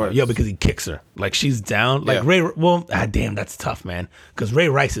wild. Was worse. Because he kicks her. Like, she's down. Like, Ray, damn, that's tough, man. Because Ray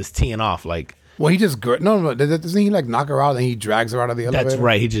Rice is teeing off. Like, Well, he just doesn't he like knock her out and he drags her out of the elevator? That's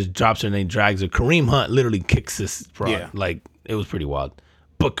right. He just drops her and then drags her. Kareem Hunt literally kicks this broad. Yeah. Like, it was pretty wild.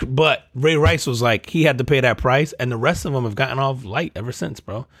 But Ray Rice was like, he had to pay that price, and the rest of them have gotten off light ever since,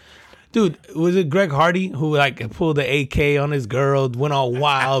 bro. Dude, was it Greg Hardy who like pulled the AK on his girl, went all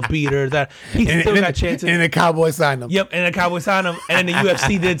wild, beat her? That he still got chances. And the Cowboys signed him. Yep, and the Cowboys signed him, and then the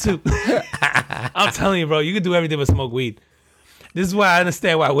UFC did too. I'm telling you, bro, you can do everything but smoke weed. This is why I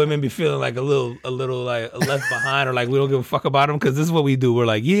understand why women be feeling like a little like left behind, or like we don't give a fuck about them, because this is what we do. We're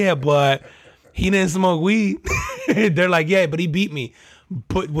like, yeah, but he didn't smoke weed. They're like, yeah, but he beat me.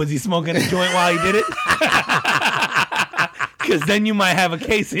 But was he smoking a joint while he did it? Because then you might have a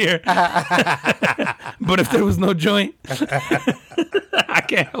case here. But if there was no joint, I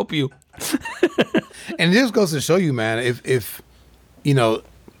can't help you. And this goes to show you, man, if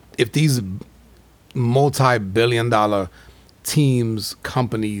these multi-billion-dollar teams,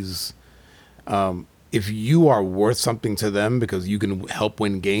 companies, if you are worth something to them because you can help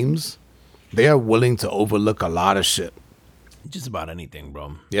win games, they are willing to overlook a lot of shit. Just about anything,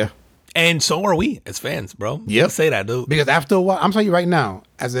 bro. Yeah. And so are we as fans, bro. Yeah, say that, dude. Because after a while, I'm telling you right now,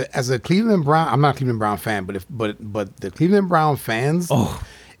 as a Cleveland Brown, I'm not a Cleveland Brown fan, but the Cleveland Brown fans,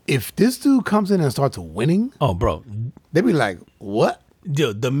 if this dude comes in and starts winning, bro, they be like, what?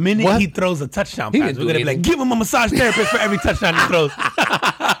 Dude, the minute he throws a touchdown pass, we're gonna be like, give him a massage therapist for every touchdown he throws.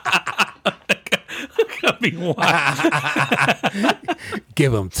 Gonna be wild.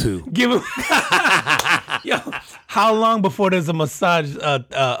 Give him two. Give him. Yo, how long before there's a massage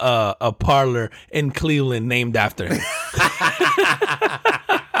a parlor in Cleveland named after him?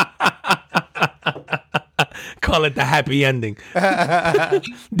 Call it the happy ending.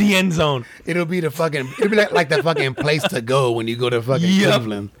 The end zone. It'll be like the fucking place to go when you go to fucking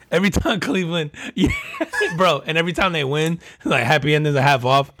Cleveland. Every time Cleveland, yeah, bro, and every time they win, like happy endings are half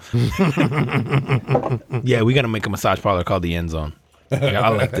off. Yeah, we gotta make a massage parlor called the End Zone. I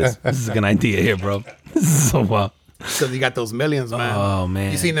like this. This is a good idea here, bro. This is so wild. Because you got those millions, man. Oh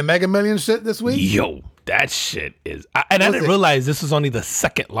man, you seen the Mega Millions shit this week? Yo, that shit is. I didn't realize this was only the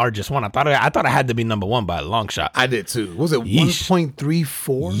second largest one. I thought it had to be number one by a long shot. I did too. Was it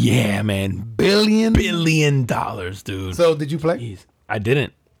 1.34? Yeah, man. Billion dollars, dude. So did you play? Jeez. I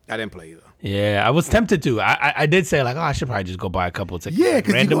didn't play either. Yeah, I was tempted to. I did say like, I should probably just go buy a couple of tickets. Yeah,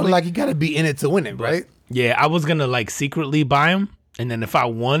 because you got to be in it to win it, right? Yeah, I was gonna like secretly buy them. And then if I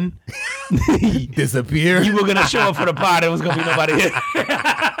won, disappear. You were gonna show up for the pod. There was gonna be nobody here.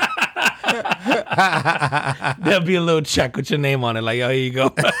 There'll be a little check with your name on it, like, oh, here you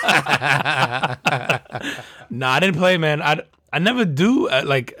go. Nah, I didn't play, man. I never do. I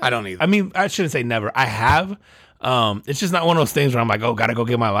don't either. I mean, I shouldn't say never. I have. It's just not one of those things where I'm like, oh, gotta go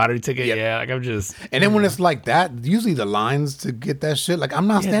get my lottery ticket. Yep. Yeah, like I'm just. And then when it's like that, usually the lines to get that shit, like I'm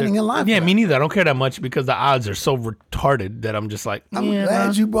not standing in line. Yeah, me neither. I don't care that much because the odds are so retarded that I'm just like, I'm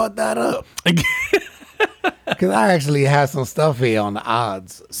glad you brought that up. Because I actually had some stuff here on the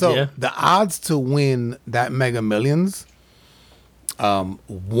odds. So the odds to win that Mega Millions,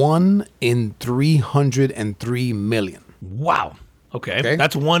 1 in 303 million. Wow. Okay.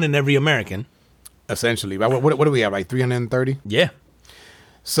 That's one in every American. Essentially, right? What do we have? Like 330? Yeah.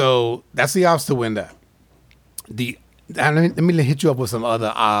 So that's the odds to win that. Let me hit you up with some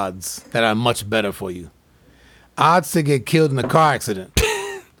other odds that are much better for you. Odds to get killed in a car accident.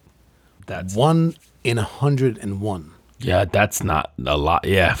 That's 1 in 101. Yeah, that's not a lot.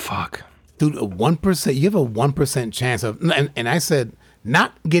 Yeah, fuck. Dude, 1%. You have a 1% chance of, and I said,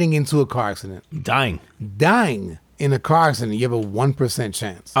 not getting into a car accident. Dying in a car accident, you have a 1%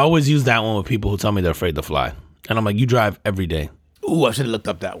 chance. I always use that one with people who tell me they're afraid to fly. And I'm like, you drive every day. Ooh, I should have looked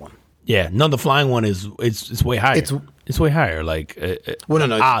up that one. Yeah, no, the flying one is it's way higher. It's way higher. Like,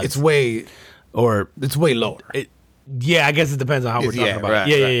 no, odds. it's way lower. Yeah, I guess it depends on how we're talking about. Right,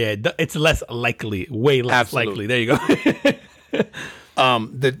 yeah. It's less likely, way less likely. There you go.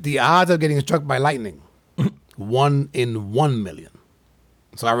 The odds of getting struck by lightning, 1 in 1 million.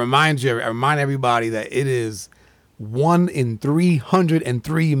 So I remind everybody that it is 1 in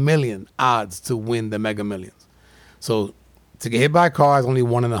 303 million odds to win the Mega Millions. So to get hit by a car is only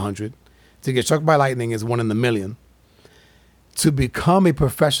 1 in 100. To get struck by lightning is 1 in a million. To become a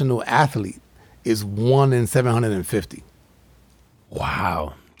professional athlete is 1 in 750.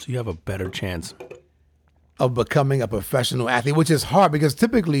 Wow. So you have a better chance of becoming a professional athlete, which is hard because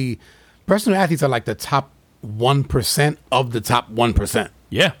typically professional athletes are like the top 1% of the top 1%.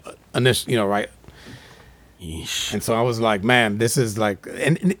 Yeah. Right? Yeesh. And so I was like, man, this is like,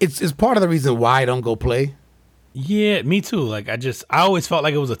 and it's part of the reason why I don't go play. Yeah, me too. Like, I always felt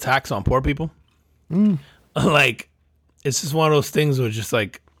like it was a tax on poor people. Like, it's just one of those things where just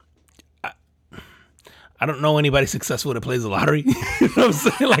like, I don't know anybody successful that plays the lottery. You know what I'm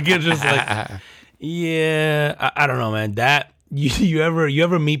saying? Like, it's just like, yeah, I don't know, man. That you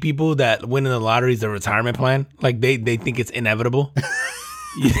ever meet people that winning the lottery is their retirement plan? Like they think it's inevitable.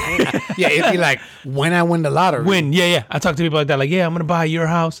 Yeah, it'd be like, when I win the lottery. Yeah. I talk to people like that. Like, yeah, I'm gonna buy your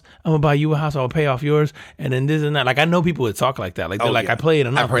house. I'm gonna buy you a house. I'll pay off yours, and then this and that. Like, I know people that talk like that. Like, they're like, I play it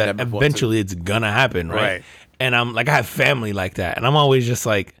enough that eventually it's gonna happen, right? And I'm like, I have family like that, and I'm always just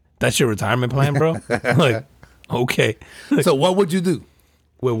like, that's your retirement plan, bro? Like, okay. So what would you do?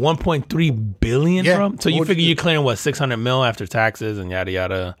 With 1.3 billion, bro? So you figure you're clearing, what, 600 mil after taxes and yada,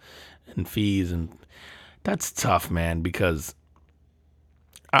 yada, and fees. And that's tough, man, because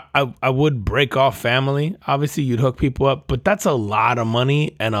I would break off family. Obviously, you'd hook people up, but that's a lot of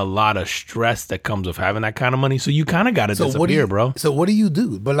money and a lot of stress that comes with having that kind of money. So you kind of got to disappear, bro. So what do you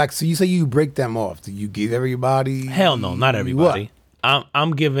do? But like, so you say you break them off. Do you give everybody? Hell no, not everybody.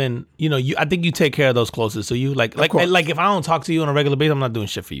 I'm giving, I think you take care of those closest. So you like if I don't talk to you on a regular basis, I'm not doing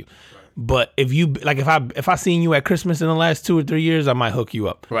shit for you. Right. But if you like, if I seen you at Christmas in the last 2 or 3 years, I might hook you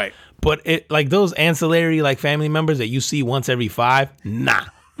up. Right. But it like those ancillary like family members that you see once every 5, nah.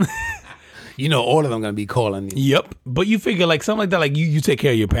 All of them gonna be calling you. Yep. But you figure like something like that, like you take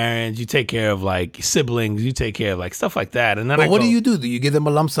care of your parents, you take care of like siblings, you take care of like stuff like that. And then what do you do? Do you give them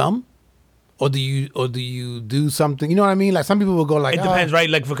a lump sum? Or do you do something? You know what I mean? Like some people will go like, it depends, right?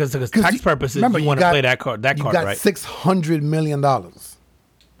 Like because tax purposes, remember, you want to play that card, right? You got $600 million,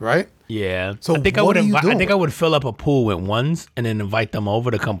 right? Yeah. So I think I would fill up a pool with ones and then invite them over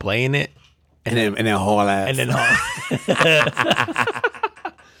to come play in it, and then haul ass. And then haul.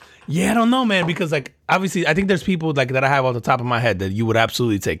 Yeah, I don't know, man, because like obviously I think there's people like that I have off the top of my head that you would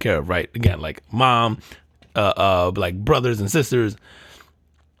absolutely take care of, right? Again, like mom, like brothers and sisters.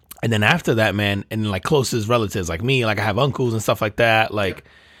 And then after that, man, and like closest relatives like me, like I have uncles and stuff like that, like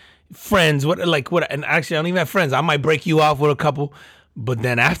friends, what, and actually I don't even have friends. I might break you off with a couple, but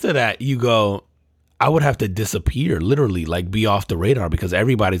then after that, you go, I would have to disappear, literally, like be off the radar because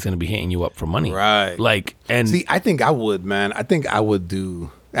everybody's going to be hitting you up for money. Right. Like, and see, I think I would, man. I think I would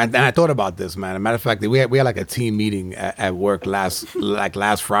do, and I thought about this, man. As a matter of fact, we had like a team meeting at work last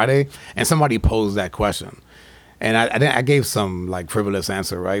Friday, and somebody posed that question. And I gave some like frivolous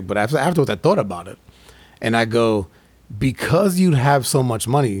answer, right? But afterwards, I thought about it, and I go, because you'd have so much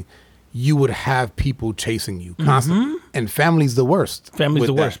money, you would have people chasing you constantly, and family's the worst. Family's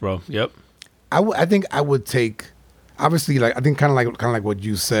the worst, bro. Yep. I think I would take, obviously, like I think kind of like what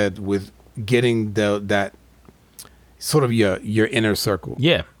you said with getting that sort of your inner circle.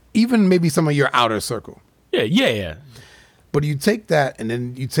 Yeah. Even maybe some of your outer circle. Yeah. But you take that, and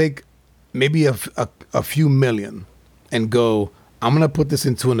then you take maybe a few million and go, I'm going to put this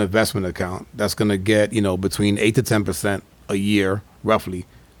into an investment account that's going to get, between 8 to 10% a year, roughly.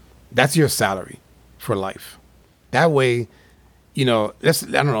 That's your salary for life. That way, let's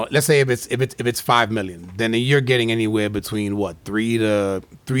say if it's 5 million, then you're getting anywhere between what, $3 to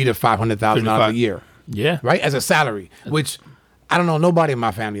 $500,000 a year. Yeah. Right? As a salary, which I don't know nobody in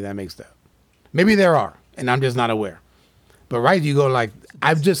my family that makes that. Maybe there are, and I'm just not aware. But right, you go like,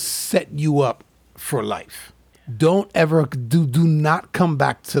 I've just set you up for life. Don't ever do not come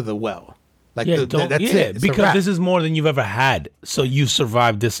back to the well. Like that's it. It's because this is more than you've ever had. So you've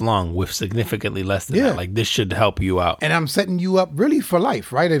survived this long with significantly less than that. Like this should help you out. And I'm setting you up really for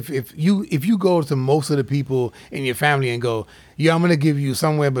life, right? If you go to most of the people in your family and go, I'm going to give you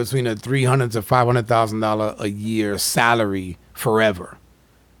somewhere between a $300,000 to $500,000 a year salary forever,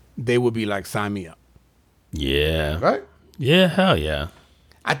 they would be like, sign me up. Yeah. Right. Yeah, hell yeah.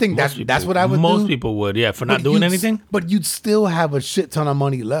 I think that's what I would do. Most people would, for not doing anything. But you'd still have a shit ton of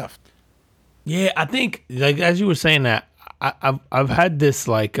money left. Yeah, I think, like as you were saying that, I've had this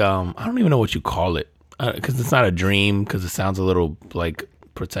like, I don't even know what you call it, because it's not a dream, because it sounds a little like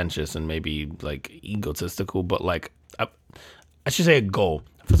pretentious and maybe like egotistical, but like, I should say a goal.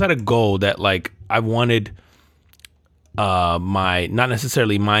 I've had a goal that like I wanted my, not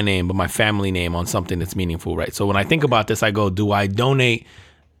necessarily my name, but my family name on something that's meaningful, right? So when I think about this, I go, do I donate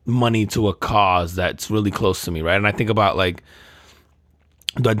money to a cause that's really close to me, right? And I think about like,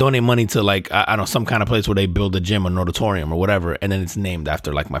 do I donate money to like, I don't know, some kind of place where they build a gym or an auditorium or whatever, and then it's named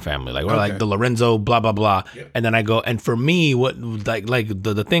after like my family, like, or like the Lorenzo blah blah blah. Yep. And then I go, and for me, what like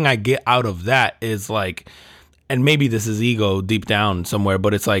the thing I get out of that is like, and maybe this is ego deep down somewhere,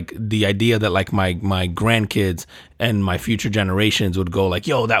 but it's like the idea that like my grandkids and my future generations would go like,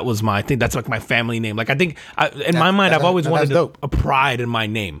 yo, that was I think that's like my family name. Like I think in my mind, I've always wanted a pride in my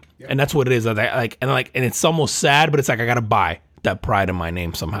name, and that's what it is. And it's almost sad, but it's like I gotta buy that pride in my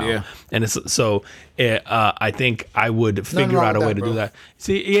name somehow. Yeah. And it's so I think I would figure out a way to do that.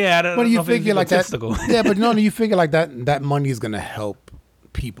 See, yeah, I don't But know you if it's figure like that. egotistical. Yeah, but no, you figure like that money is gonna help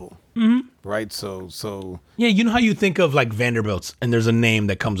people, right? So Yeah, you know how you think of like Vanderbilts, and there's a name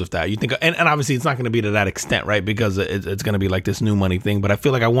that comes with that. You think, and obviously it's not going to be to that extent, right? Because it's going to be like this new money thing. But I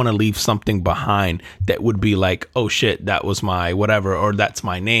feel like I want to leave something behind that would be like, oh shit, that was my whatever, or that's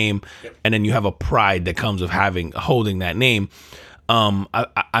my name, and then you have a pride that comes with holding that name.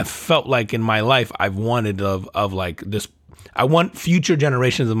 I felt like in my life I've wanted of like this. I want future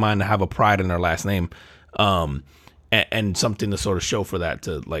generations of mine to have a pride in their last name. And something to sort of show for that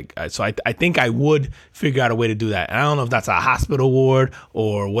to like, so I think I would figure out a way to do that. And I don't know if that's a hospital ward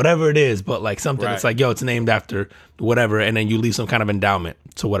or whatever it is, but like something that's like, yo, it's named after whatever, and then you leave some kind of endowment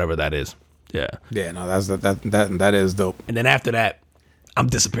to whatever that is. Yeah. yeah, no, that is dope. And then after that, I'm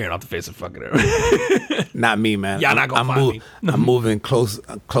disappearing off the face of fucking earth. Not me, man. Y'all not gonna find me. I'm moving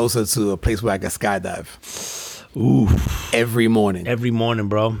closer to a place where I can skydive. Ooh. Every morning. Every morning,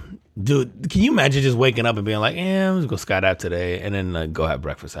 bro. Dude, can you imagine just waking up and being like, I'm just gonna skydive today, and then go have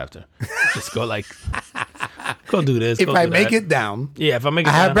breakfast after? Just go like, go do this. If go I do make that. it down, Yeah, if I make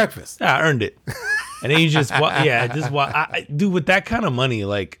it I down, have breakfast. Yeah, I earned it. And then you just dude, with that kind of money,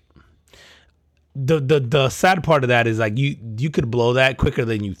 like the sad part of that is like you could blow that quicker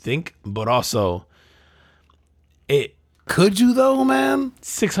than you think, but also Could you though, man?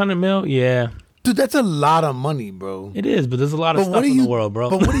 600 mil, yeah. Dude, that's a lot of money, bro. It is, but there's a lot of stuff in the world,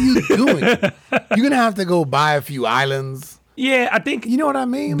 bro. But what are you doing? You're gonna have to go buy a few islands. Yeah, I think You know what I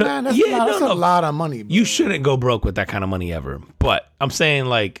mean, man? That's, yeah, that's a lot of money, bro. you shouldn't go broke with that kind of money ever. But I'm saying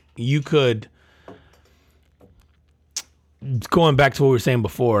like you could. Going back to what we were saying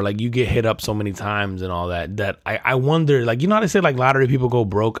before, like you get hit up so many times and all that I wonder, like, you know how they say like lottery people go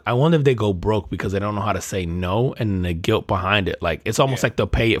broke? I wonder if they go broke because they don't know how to say no, and the guilt behind it. Like it's almost like they'll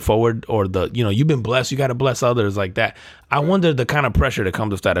pay it forward, or you've been blessed, you got to bless others like that. I wonder the kind of pressure that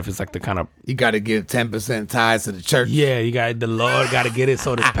comes with that, if it's like the kind of... You got to give 10% tithes to the church. Yeah, the Lord got to get it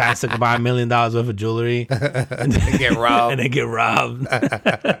so this pastor can buy $1 million worth of jewelry. And get robbed. And they get robbed.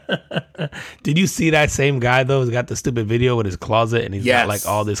 Did you see that same guy, though, who's got the stupid video with his closet and he's got like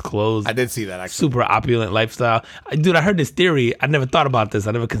all this clothes? I did see that, actually. Super opulent lifestyle. Dude, I heard this theory. I never thought about this.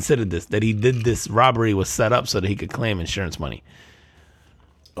 I never considered this, that he did this robbery was set up so that he could claim insurance money.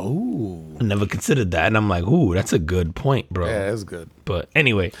 Oh, I never considered that. And I'm like, ooh, that's a good point, bro. yeah, that's good. But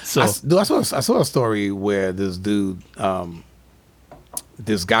anyway, so... I saw a story where this dude,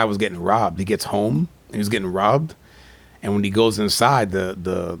 this guy was getting robbed. He gets home and he's getting robbed. And when he goes inside,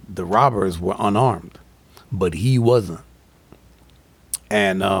 the robbers were unarmed, but he wasn't.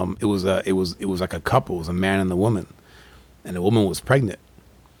 And it was like a couple, it was a man and a woman, and the woman was pregnant.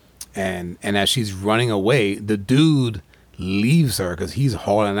 And as she's running away, the dude leaves her because he's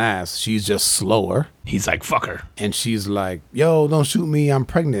hauling ass. She's just slower. He's like, fuck her. And she's like, yo, don't shoot me, I'm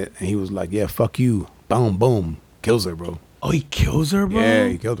pregnant. And he was like, yeah, fuck you. Boom, boom. Kills her, bro. Oh, he kills her, bro? Yeah,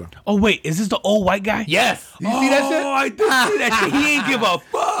 he killed her. Oh, wait, is this the old white guy? Yes. You see that shit? Oh, I did see that shit. He ain't give a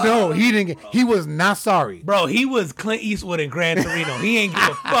fuck. No, he didn't. He was not sorry. Bro, he was Clint Eastwood in Gran Torino. He ain't give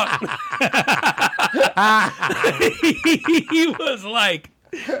a fuck. He was like...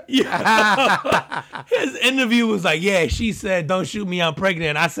 Yeah. His interview was like, yeah, she said, don't shoot me, I'm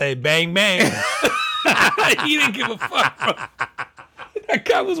pregnant. I said, bang, bang. He didn't give a fuck, bro. That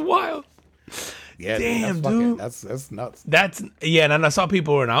guy was wild. Yeah, damn, dude. That's nuts. And I saw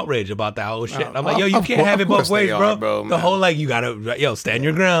people were in outrage about that whole shit. I'm like, yo, you can't have it both ways, bro. The whole like, you gotta, stand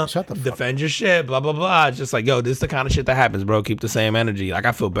your ground, shut the fuck defend your shit, blah blah blah. It's just like, yo, this is the kind of shit that happens, bro. Keep the same energy. Like,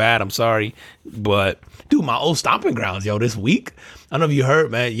 I feel bad. I'm sorry, but dude, my old stomping grounds, yo, this week. I don't know if you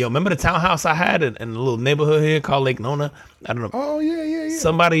heard, man. Yo, remember the townhouse I had in a little neighborhood here called Lake Nona? I don't know. Oh yeah.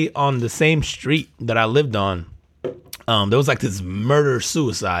 Somebody on the same street that I lived on. There was like this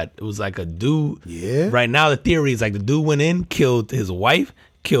murder-suicide. It was like a dude. Yeah. Right now, the theory is like the dude went in, killed his wife,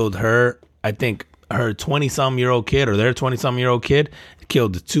 killed her, I think her 20-some-year-old kid or their 20-some-year-old kid,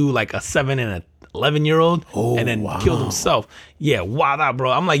 killed the two, like a 7 and a 11-year-old, and then killed himself. Yeah, wild out,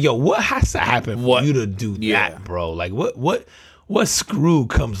 bro. I'm like, yo, what has to happen for you to do that, bro? Like, what screw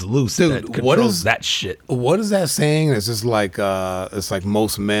comes loose, dude, that controls that shit? What is that saying? It's just like it's like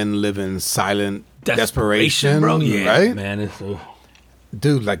most men live in silent desperation, bro. Yeah, right? Man,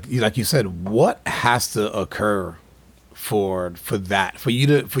 dude, like you said, what has to occur for you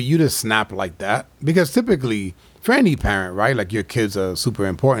to snap like that? Because typically, for any parent, right, like your kids are super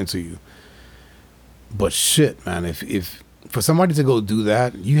important to you. But shit, man, if for somebody to go do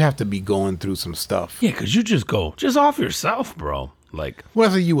that, you have to be going through some stuff. Yeah, because you just off yourself, bro. Like,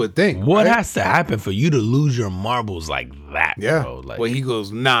 Whatever you would think. what right? has to happen for you to lose your marbles like that, Yeah. bro? Like, Well, he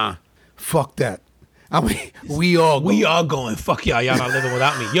goes, nah, fuck that. I mean, we all going, fuck y'all not living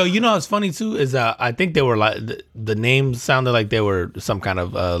without me. Yo, you know what's funny too is I think they were like the names sounded like they were some kind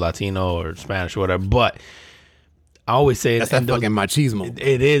of Latino or Spanish or whatever, but I always say That's that fucking machismo.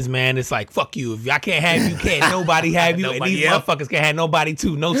 it is, man. It's like, fuck you. If I can't have you, can't nobody have you. And these motherfuckers can't have nobody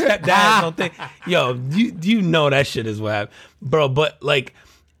too. No stepdads, no thing. Yo, you know that shit is what happened. Bro, but like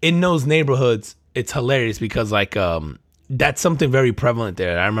in those neighborhoods, it's hilarious because like that's something very prevalent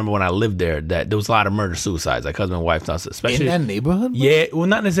there. I remember when I lived there that there was a lot of murder suicides, like husband and wife, especially In that neighborhood? Bro? Yeah, well,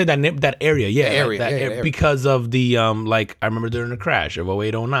 not necessarily that area. Yeah, The area, that yeah, area, area. because of the like I remember during the crash of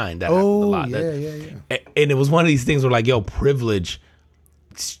 08, 09, that happened a Oh, lot. yeah. And it was one of these things where like, yo, privilege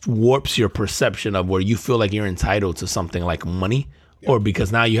warps your perception of where you feel like you're entitled to something like money, or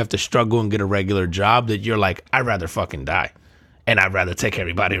because now you have to struggle and get a regular job that you're like, I'd rather fucking die. And I'd rather take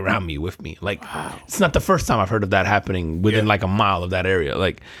everybody around me with me. Like, It's not the first time I've heard of that happening within like a mile of that area.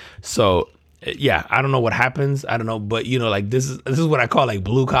 Like, so yeah, I don't know what happens. I don't know, but you know, like this is what I call like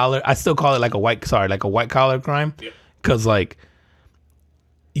blue collar. I still call it like a white collar crime, because like,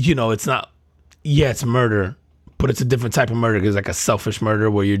 you know, it's not. Yeah, it's murder, but it's a different type of murder. Because like a selfish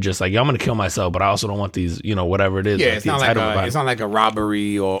murder where you're just like, yo, I'm gonna kill myself, but I also don't want these, you know, whatever it is. Yeah, like it's the not entitlement like it's not like a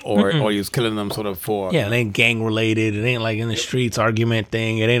robbery or he was killing them sort of for. Yeah, it ain't gang related. It ain't like in the streets argument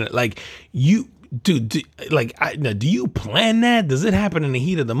thing. It ain't like you, dude. Do you plan that? Does it happen in the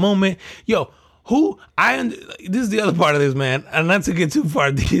heat of the moment? Yo, this is the other part of this, man. And not to get too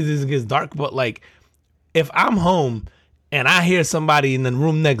far, this gets dark. But like, if I'm home and I hear somebody in the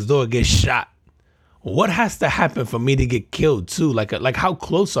room next door get shot, what has to happen for me to get killed too? Like how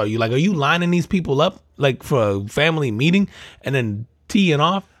close are you? Like, are you lining these people up like for a family meeting and then teeing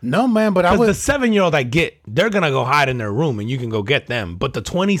off? No, man, but I Because was the 7-year-old I get, they're gonna go hide in their room and you can go get them. But the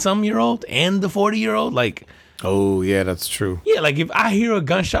 20-some-year-old and the 40-year-old, like, oh yeah, that's true. yeah, like if I hear a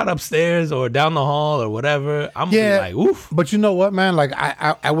gunshot upstairs or down the hall or whatever, I'm gonna be like, oof. But you know what, man? Like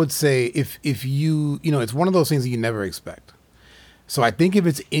I would say if you know, it's one of those things that you never expect. So I think if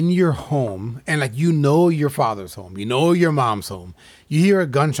it's in your home and like you know your father's home, you know your mom's home, you hear a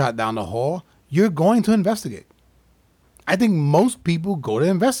gunshot down the hall, you're going to investigate. I think most people go to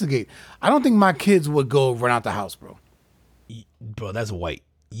investigate. I don't think my kids would go run out the house, bro. Bro, that's white.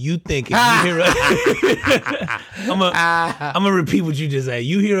 You think if you hear I'm gonna repeat what you just said.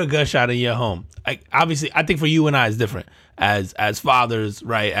 You hear a gunshot in your home. Obviously, I think for you and I it's different as fathers,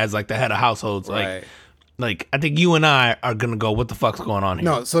 right? As like the head of households, Right. Like I think you and I are gonna go, what the fuck's going on here?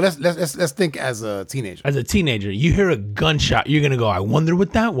 No, so let's think as a teenager. As a teenager, you hear a gunshot, you're gonna go, I wonder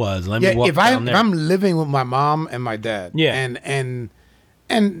what that was. Let me walk if down there. I'm living with my mom and my dad, Yeah.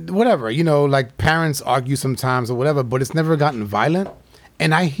 and whatever, you know, like parents argue sometimes or whatever, but it's never gotten violent.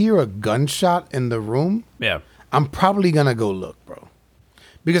 And I hear a gunshot in the room, Yeah. I'm probably gonna go look, bro,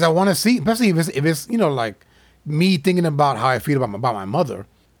 because I want to see, especially if it's you know like me thinking about how I feel about my mother.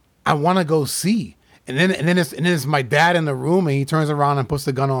 I want to go see, and then it's my dad in the room, and he turns around and puts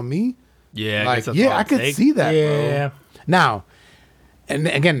the gun on me. Yeah. Like, yeah, I could see that, Yeah. bro. Now, and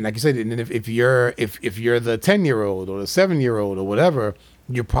again, like you said, and if you're the 10-year-old or the 7-year-old or whatever,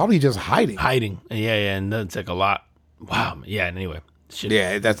 you're probably just hiding. Yeah, and that take a lot. Wow. Yeah. Anyway. Shit.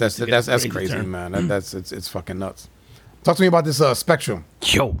 Yeah, that's crazy, turn. man. It's fucking nuts. Talk to me about this Spectrum.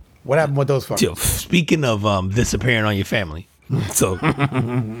 Yo. What happened with those fuckers? Yo, speaking of disappearing on your family, so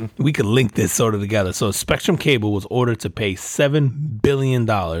we could link this sort of together. So Spectrum Cable was ordered to pay $7 billion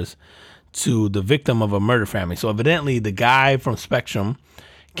to the victim of a murder family. So evidently the guy from Spectrum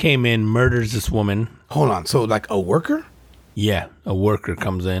came in, murders this woman. Hold on. So like a worker? Yeah, a worker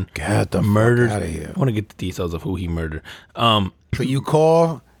comes in, Get the murders. fuck out of here. I want to get the details of who he murdered. So you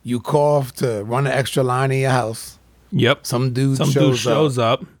call to run an extra line in your house. Yep. Some dude shows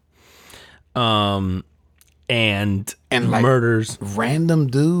up. And like, murders. Random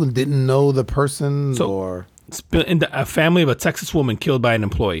dude didn't know the person or A family of a Texas woman killed by an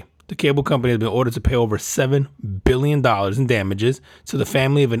employee. The cable company has been ordered to pay over $7 billion in damages to the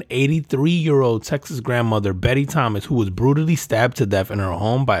family of an 83-year-old Texas grandmother, Betty Thomas, who was brutally stabbed to death in her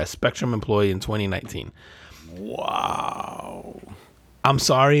home by a Spectrum employee in 2019. Wow. I'm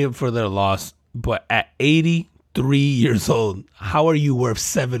sorry for their loss, but at 83 years old, how are you worth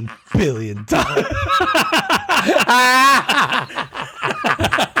 $7 billion?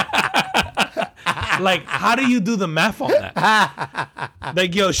 Like, how do you do the math on that?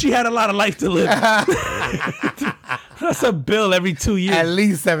 Like, yo, she had a lot of life to live. That's a bill every 2 years. At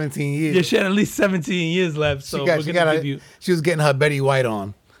least 17 years. Yeah, she had at least 17 years left. So she was getting her Betty White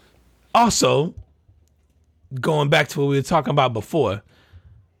on. Also, going back to what we were talking about before,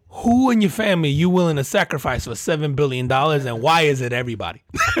 who in your family you willing to sacrifice for $7 billion, and why is it everybody?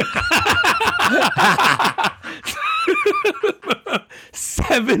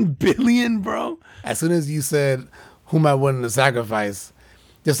 7 billion, bro. As soon as you said, who am I willing to sacrifice,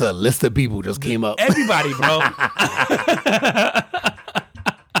 just a list of people just came up. Everybody, bro.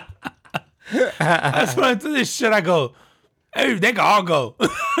 That's when I do this shit, I go, hey, they can all go.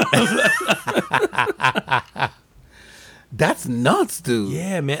 That's nuts, dude.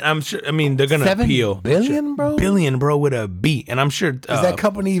 Yeah, man. I'm sure. I mean, they're gonna 7 appeal. billion, bro? Billion, bro, with a B. And I'm sure. Is that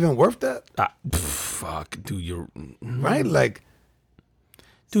company even worth that? Fuck, dude. You're right. Like,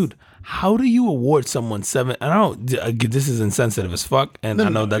 dude, how do you award someone 7? I don't. This is insensitive as fuck, and I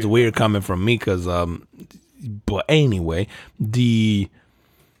know that's weird coming from me, because But anyway, the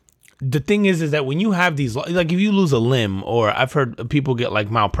thing is that when you have these, like if you lose a limb, or I've heard people get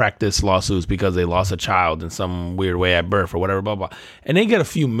like malpractice lawsuits because they lost a child in some weird way at birth or whatever, blah, blah, and they get a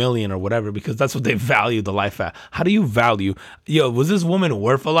few million or whatever because that's what they value the life at. How do you value, was this woman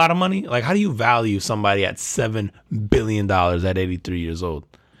worth a lot of money? Like, how do you value somebody at $7 billion at 83 years old?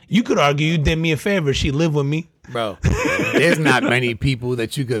 You could argue you did me a favor. She lived with me. Bro, there's not many people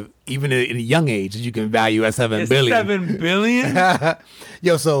that you could, even at a young age, that you can value at $7 billion. $7 billion?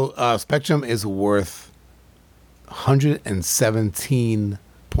 So Spectrum is worth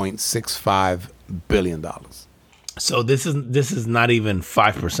 $117.65 billion. So this is not even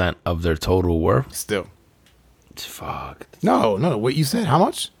 5% of their total worth. Still. Fuck. No. What you said? How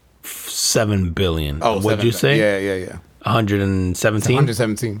much? $7 billion. Oh, what'd you say? Yeah. 117.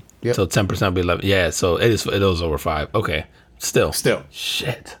 117. Yep. So 10% would be 11. Yeah. So it is over 5. Okay. Still.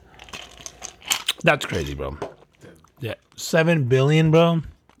 Shit. That's crazy, bro. Yeah. 7 billion, bro.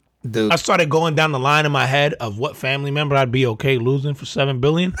 Dude. I started going down the line in my head of what family member I'd be okay losing for 7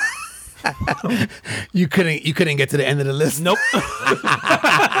 billion. You couldn't get to the end of the list. Nope.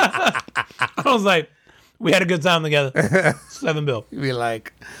 I was like, we had a good time together. 7 bill. You'd be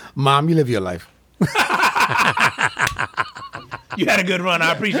like, Mom, you live your life. You had a good run.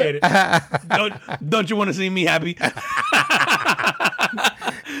 I appreciate it. Don't you want to see me happy?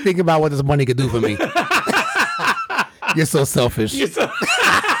 Think about what this money could do for me. You're so selfish.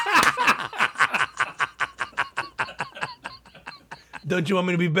 Don't you want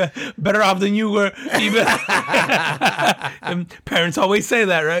me to be better off than you were? And parents always say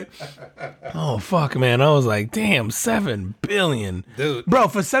that, right? Oh, fuck, man. I was like, damn, 7 billion. Dude. Bro,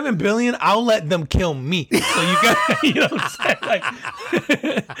 for 7 billion, I'll let them kill me. So you got, you know what I'm saying?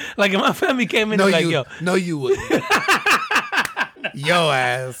 Like if my family came in and like, yo. No, you wouldn't. Yo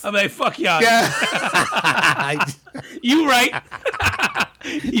ass. I'm like, fuck y'all. Yeah. You right.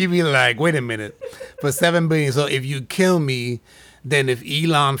 You'd be like, wait a minute. For 7 billion, so if you kill me, then if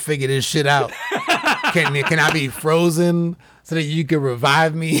Elon figure this shit out, can I be frozen so that you can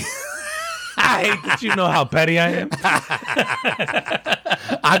revive me? I hate that you know how petty I am.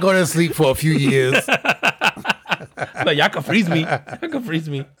 I go to sleep for a few years. Like, y'all can freeze me.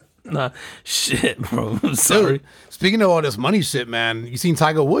 Nah, shit, bro. I'm sorry. Dude, speaking of all this money shit, man, you seen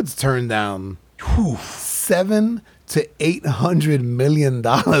Tiger Woods turn down $700 to $800 million,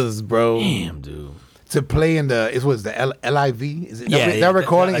 bro. Damn, dude. To play in the LIV? Is it that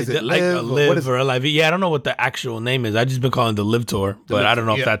recording? Is it like Live? Live or LIV? Yeah, I don't know what the actual name is. I just been calling it the Live Tour, but I don't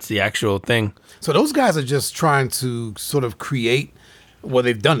know if that's the actual thing. So those guys are just trying to sort of create. Well,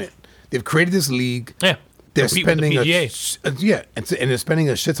 they've done it. They've created this league. Yeah, they're spending the and they're spending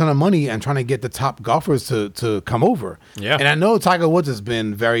a shit ton of money and trying to get the top golfers to come over. Yeah, and I know Tiger Woods has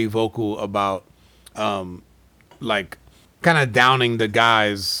been very vocal about, like, kind of downing the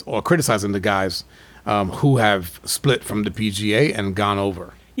guys or criticizing the guys who have split from the PGA and gone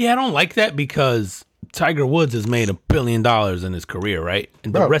over. Yeah, I don't like that because Tiger Woods has made $1 billion in his career, right?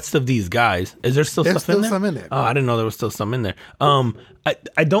 And the rest of these guys, is there still stuff in there? Some in there. Oh, I didn't know there was still some in there. I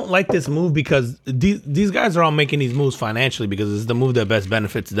don't like this move because these guys are all making these moves financially because it's the move that best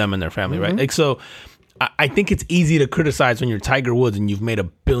benefits them and their family, right? Like, so I think it's easy to criticize when you're Tiger Woods and you've made $1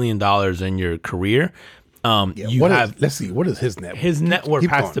 billion in your career. Let's see, what is his net worth? His net worth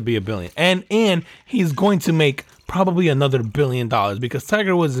has to be $1 billion, and he's going to make probably another $1 billion because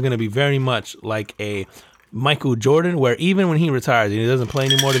Tiger Woods is going to be very much like a Michael Jordan, where even when he retires and he doesn't play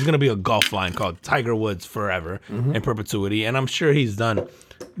anymore, there's going to be a golf line called Tiger Woods Forever in perpetuity, and I'm sure he's done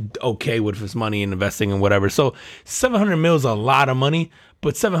okay with his money and investing and whatever. So $700 million is a lot of money,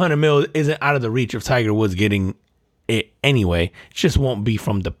 but $700 million isn't out of the reach of Tiger Woods getting it anyway. It just won't be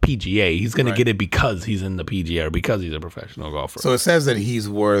from the PGA. He's going to get it because he's in the PGA or because he's a professional golfer. So it says that he's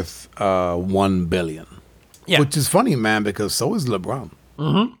worth $1 billion. Yeah. Which is funny, man, because so is LeBron.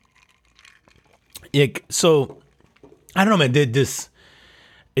 So I don't know, man.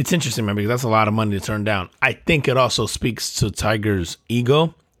 It's interesting, man, because that's a lot of money to turn down. I think it also speaks to Tiger's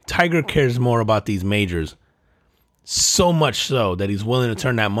ego. Tiger cares more about these majors, so much so that he's willing to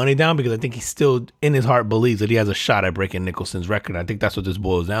turn that money down, because I think he still, in his heart, believes that he has a shot at breaking Nicholson's record. I think that's what this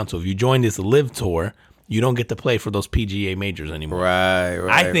boils down to. If you join this live tour, you don't get to play for those PGA majors anymore. Right.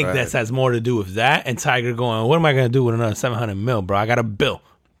 I think this has more to do with that, and Tiger going, what am I going to do with another $700 million, bro? I got a bill.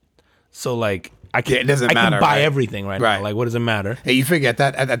 So, like, I can buy everything right now. Like, what does it matter? Hey, you figure at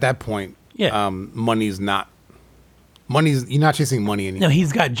that point, you're not chasing money anymore. No,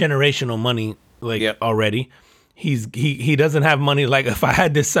 he's got generational money already. He doesn't have money like, if I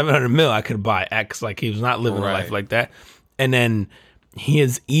had this $700 million, I could buy X. Like, he was not living a life like that. And then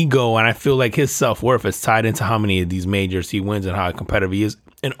his ego, and I feel like his self-worth is tied into how many of these majors he wins and how competitive he is,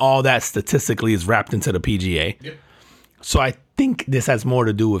 and all that statistically is wrapped into the PGA. Yep. So I think this has more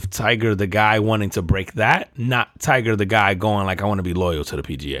to do with Tiger, the guy, wanting to break that, not Tiger, the guy, going like, I want to be loyal to the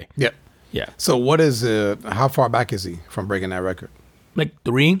PGA. Yep. Yeah. So how far back is he from breaking that record? Like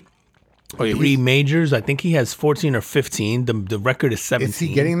three majors. I think he has 14 or 15. The record is 17. Is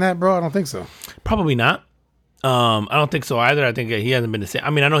he getting that, bro? I don't think so. Probably not. I don't think so either. I think he hasn't been the same.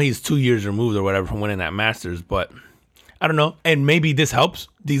 I mean, I know he's 2 years removed or whatever from winning that Masters, but I don't know. And maybe this helps.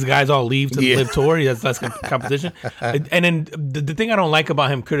 These guys all leave to the live tour. He has less competition. And then the thing I don't like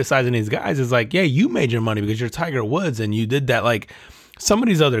about him criticizing these guys is like, yeah, you made your money because you're Tiger Woods and you did that. Like, some of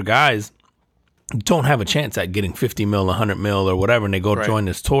these other guys don't have a chance at getting 50 mil, 100 mil or whatever, and they go join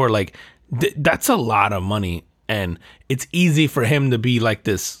this tour. Like, that's a lot of money. And it's easy for him to be like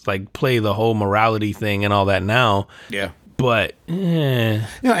this, like, play the whole morality thing and all that now. Yeah. But and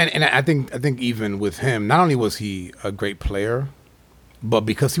I think even with him, not only was he a great player, but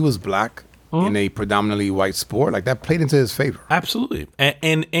because he was black in a predominantly white sport, like, that played into his favor. Absolutely.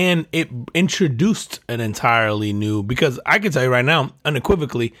 And it introduced an entirely new, because I can tell you right now,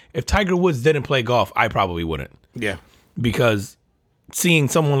 unequivocally, if Tiger Woods didn't play golf, I probably wouldn't. Yeah. Because seeing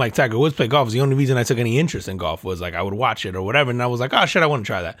someone like Tiger Woods play golf is the only reason I took any interest in golf. Was like, I would watch it or whatever, and I was like, oh shit, I want to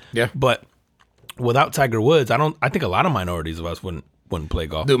try that. Yeah. But without Tiger Woods, I think a lot of minorities of us wouldn't play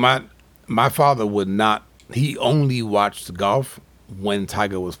golf. Dude, my father would not. He only watched golf when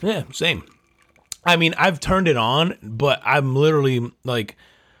Tiger was playing. Yeah, same. I mean, I've turned it on, but I'm literally like,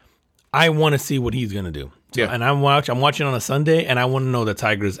 I want to see what he's gonna do. So, and I'm watching on a Sunday, and I want to know that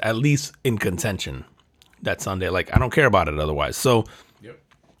Tiger's at least in contention that Sunday. Like, I don't care about it otherwise. So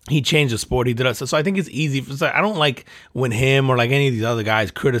he changed the sport. He did it. So I think it's easy. I don't like when him or like any of these other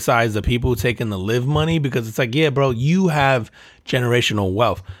guys criticize the people taking the live money, because it's like, yeah, bro, you have generational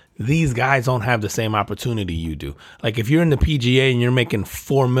wealth. These guys don't have the same opportunity you do. Like, if you're in the PGA and you're making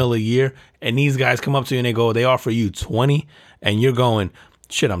 $4 million a year, and these guys come up to you and they offer you 20, and you're going,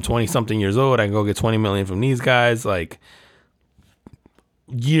 shit, I'm 20 something years old, I can go get 20 million from these guys, like,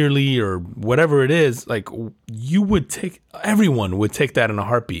 yearly or whatever it is. Like, everyone would take that in a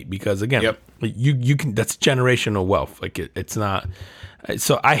heartbeat, because again, you can, that's generational wealth. Like, it's not.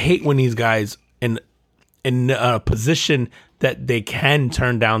 So I hate when these guys in a position that they can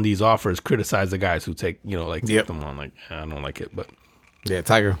turn down these offers criticize the guys who take them on. Like, I don't like it, but yeah,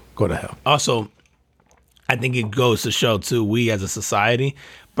 Tiger, go to hell. Also, I think it goes to show too, we as a society,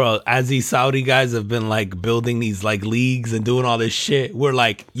 bro, as these Saudi guys have been like building these like leagues and doing all this shit, we're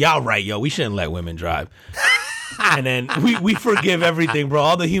like, y'all right, yo, we shouldn't let women drive. And then we forgive everything, bro.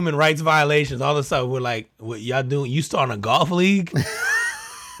 All the human rights violations, all the stuff. We're like, what y'all doing? You starting a golf league?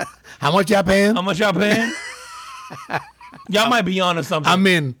 How much y'all paying? Y'all might be on to something. I'm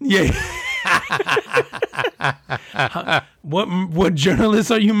in. Yeah. What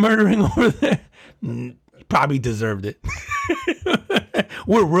journalists are you murdering over there? Probably deserved it.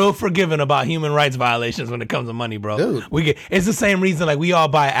 We're real forgiving about human rights violations when it comes to money, bro. Dude. It's the same reason like we all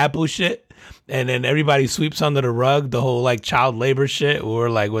buy Apple shit, and then everybody sweeps under the rug the whole like child labor shit, or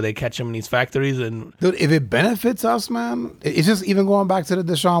like where they catch them in these factories. And dude, if it benefits us, man, it's just even going back to the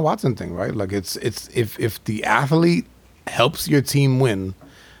Deshaun Watson thing, right? Like, it's if the athlete helps your team win,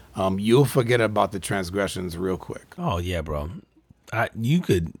 you'll forget about the transgressions real quick. Oh yeah, bro.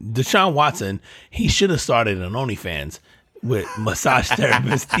 Deshaun Watson, he should have started an OnlyFans with massage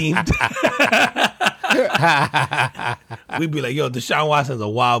therapist themed. We'd be like, yo, Deshaun Watson's a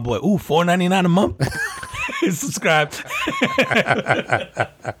wild boy. Ooh, $4.99 a month. Subscribe.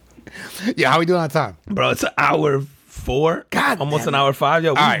 Yeah, how we doing on time? Bro, it's an hour 4. God, almost an hour 5.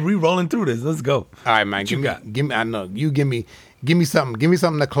 Yo, we rolling through this. Let's go. All right, man. Give me. I know you. Give me something. Give me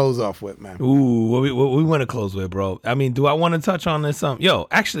something to close off with, man. Ooh, what we want to close with, bro? I mean, do I want to touch on this? Yo,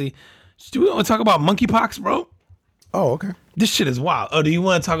 actually, do we want to talk about monkeypox, bro? Oh, okay. This shit is wild. Oh, do you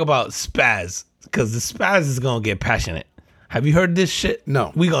want to talk about Spazz because the Spazz is gonna get passionate. Have you heard this shit?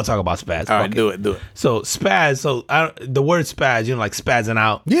 No. We gonna talk about Spazz. All right, do it. So Spazz. So the word Spazz, like spazzing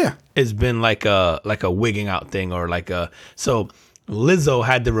out. Yeah. It's been like a wigging out thing or like a so. Lizzo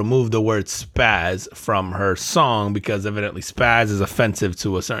had to remove the word spaz from her song because evidently spaz is offensive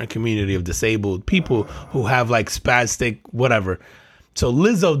to a certain community of disabled people who have like spastic whatever. So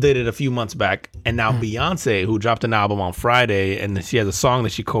Lizzo did it a few months back, and now Beyonce, who dropped an album on Friday, and she has a song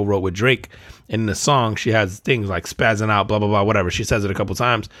that she co-wrote with Drake. And in the song, she has things like spazzing out, blah, blah, blah, whatever. She says it a couple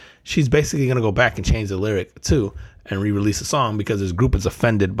times. She's basically going to go back and change the lyric too and re-release the song because this group is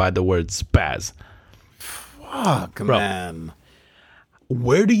offended by the word spaz. Fuck, bro. Man.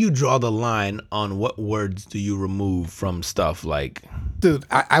 Where do you draw the line on what words do you remove from stuff like? Dude,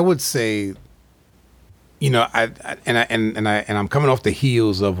 I would say, I'm coming off the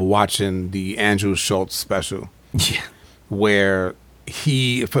heels of watching the Andrew Schultz special. Yeah. Where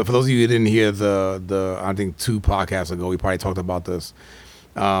he, for those of you who didn't hear the I think 2 podcasts ago, we probably talked about this.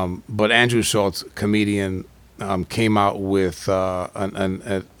 But Andrew Schultz, comedian, came out with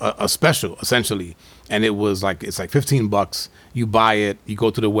a special essentially, and it's like $15. You buy it, you go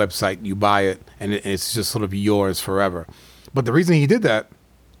to the website, you buy it, and it's just sort of yours forever. But the reason he did that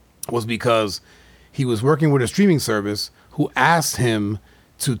was because he was working with a streaming service who asked him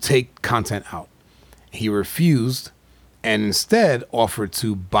to take content out. He refused and instead offered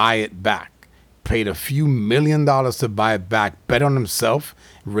to buy it back. Paid a few $1 million to buy it back, bet on himself,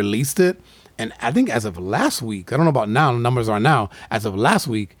 released it. And I think as of last week, I don't know about now, the numbers are now, as of last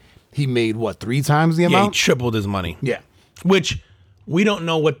week, he made 3 times the amount? Yeah, he tripled his money. Yeah. Which we don't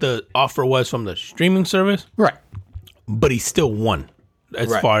know what the offer was from the streaming service. Right. But he still won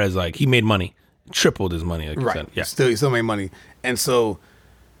as far as like he made money, tripled his money. Like you said. Yeah. He still made money. And so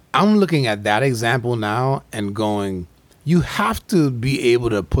I'm looking at that example now and going, you have to be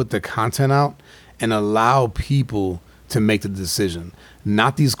able to put the content out and allow people to make the decision,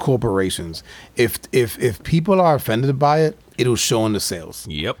 not these corporations. If people are offended by it, it'll show in the sales.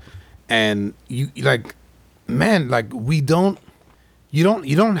 Yep. And you like, man, like you don't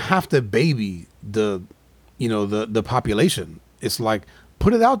have to baby the population. It's like,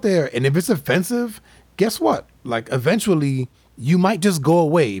 put it out there, and if it's offensive, guess what? Like eventually you might just go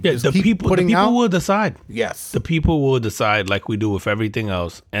away. Yeah, the people will decide. Yes. The people will decide like we do with everything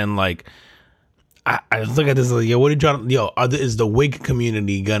else. And like I look at this like, is the wig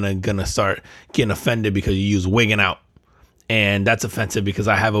community gonna start getting offended because you use wigging out? And that's offensive because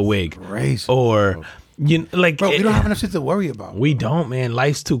I have a wig. Crazy. Or we don't have enough shit to worry about. We don't, man.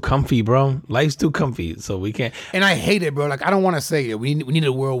 Life's too comfy, bro. Life's too comfy, so we can't. And I hate it, bro. Like I don't want to say it. We need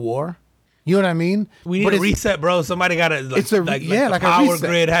a world war. You know what I mean? We need a reset, bro. Somebody got to. The power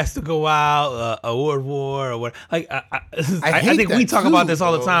grid has to go out. A world war or what? Like I think we talk about this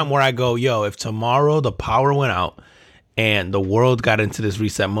all the time. Where I go, if tomorrow the power went out and the world got into this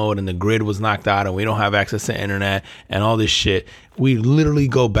reset mode and the grid was knocked out and we don't have access to internet and all this shit, we literally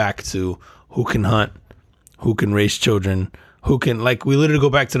go back to who can hunt, who can raise children, who can, like, we literally go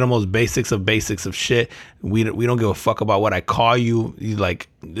back to the most basics of shit. We don't give a fuck about what I call you, like,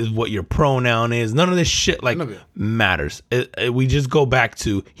 what your pronoun is. None of this shit, like, matters. We just go back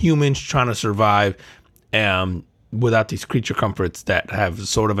to humans trying to survive without these creature comforts that have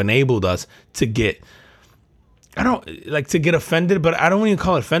sort of enabled us to get, to get offended, but I don't even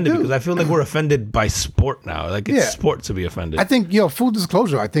call it offended because I feel like we're offended by sport now. Like it's sport to be offended. I think, full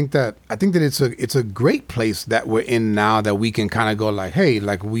disclosure, I think that it's a great place that we're in now that we can kind of go like, hey,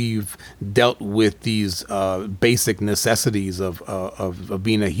 like we've dealt with these basic necessities of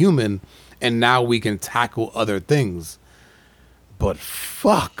being a human, and now we can tackle other things. But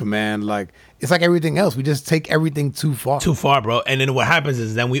fuck, man, like it's like everything else. We just take everything too far. Too far, bro. And then what happens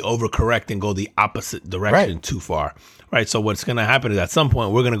is then we overcorrect and go the opposite direction too far. Right? So what's going to happen is at some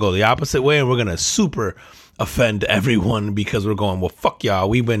point we're going to go the opposite way and we're going to super offend everyone because we're going, well, fuck y'all.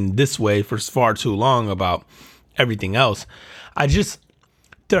 We've been this way for far too long about everything else.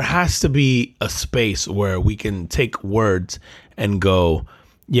 There has to be a space where we can take words and go,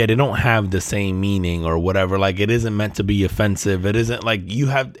 yeah, they don't have the same meaning or whatever. Like, it isn't meant to be offensive. It isn't like you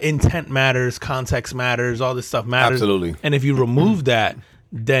have intent matters, context matters, all this stuff matters. Absolutely. And if you remove that,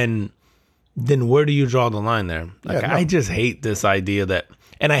 then where do you draw the line there? Like, I just hate this idea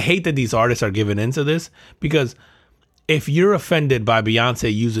and I hate that these artists are giving into this because if you're offended by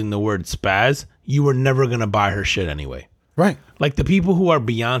Beyonce using the word spaz, you were never going to buy her shit anyway. Right. Like the people who are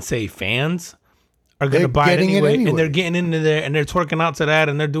Beyonce fans are going to buy it anyway, and they're getting into there, and they're twerking out to that,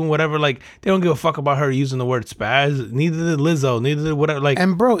 and they're doing whatever. Like, they don't give a fuck about her using the word spaz. Neither did Lizzo. Neither did whatever. Like,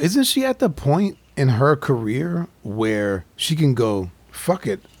 and bro, isn't she at the point in her career where she can go, fuck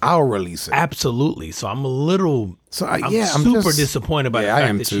it, I'll release it. Absolutely. So I'm a little. So I'm I'm super just disappointed by the I fact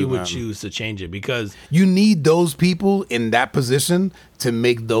am that too, she would man. choose to change it because, You need those people in that position to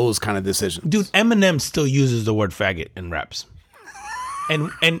make those kind of decisions. dude, Eminem still uses the word faggot in raps, and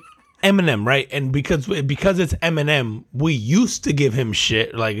Eminem, right? And because it's Eminem, we used to give him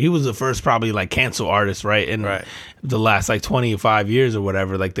shit. Like he was the first probably like cancel artist, right? In the last like 25 years or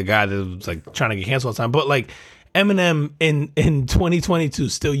whatever, like the guy that was like trying to get canceled all the time. But like Eminem in 2022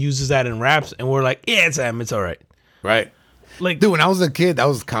 still uses that in raps, and we're like, yeah, it's M, it's all right. Right. Like, Dude, when I was a kid, that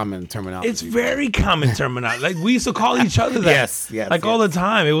was common terminology. it's very common terminology. Like we used to call each other that. Yes, like all the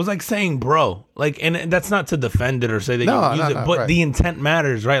time. It was like saying bro. Like, and that's not to defend it or say that you use it, but right. the intent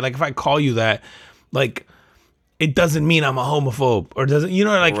matters, right? Like if I call you that, like it doesn't mean I'm a homophobe or doesn't, you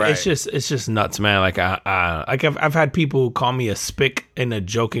know, like Right. it's just nuts, man. Like I've had people call me a spick in a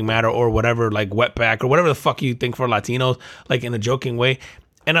joking matter or whatever, like wetback or whatever the fuck you think for Latinos, like in a joking way.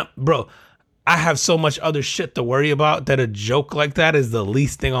 And bro, I have so much other shit to worry about that a joke like that is the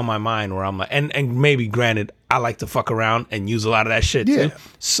least thing on my mind where I'm like, and maybe granted, I like to fuck around and use a lot of that shit too.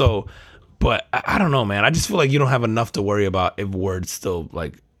 So, but I don't know, man. I just feel like you don't have enough to worry about if words still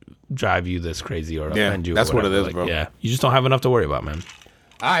like drive you this crazy or offend you. That's or what it is, like, bro. Yeah, you just don't have enough to worry about, man.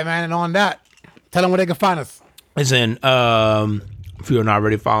 All right, man. And on that, tell them where they can find us. Listen, if you're not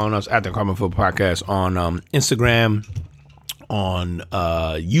already following us at the Carbon Foot Podcast on Instagram, on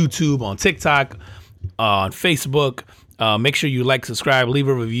YouTube, on TikTok, on Facebook. Make sure you like, subscribe, leave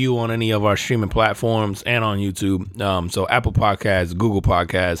a review on any of our streaming platforms and on YouTube. So Apple Podcasts, Google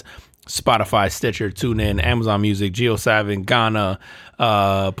Podcasts, Spotify, Stitcher, TuneIn, Amazon Music, JioSaavn, Ghana,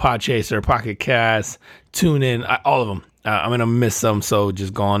 Podchaser, Pocket Cast, TuneIn, all of them. I'm going to miss some, so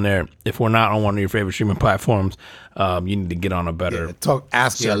just go on there. If we're not on one of your favorite streaming platforms, you need to get on a better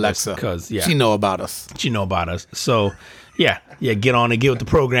Ask your Alexa, because she know about us. She know about us. So yeah, get on and get with the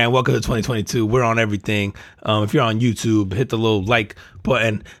program. Welcome to 2022. We're on everything. If you're on YouTube, hit the little like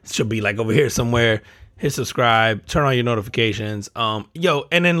button. It should be like over here somewhere. Hit subscribe. Turn on your notifications. And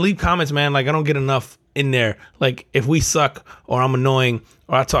then leave comments, man. Like I don't get enough in there. Like if we suck or I'm annoying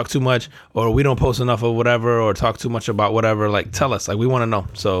or I talk too much or we don't post enough of whatever or talk too much about whatever, like tell us. Like we want to know.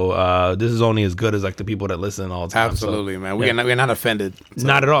 So this is only as good as like the people that listen all the time. Absolutely, so, man. We're not offended. So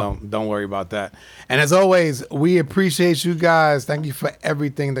not at all. Don't worry about that. And as always, we appreciate you guys. Thank you for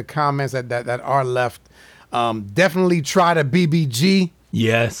everything. The comments that are left. Definitely try the BBG.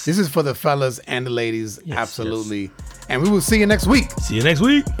 Yes. This is for the fellas and the ladies. Yes, Absolutely. Yes. And we will see you next week. See you next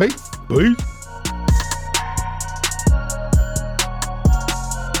week. Peace. Peace.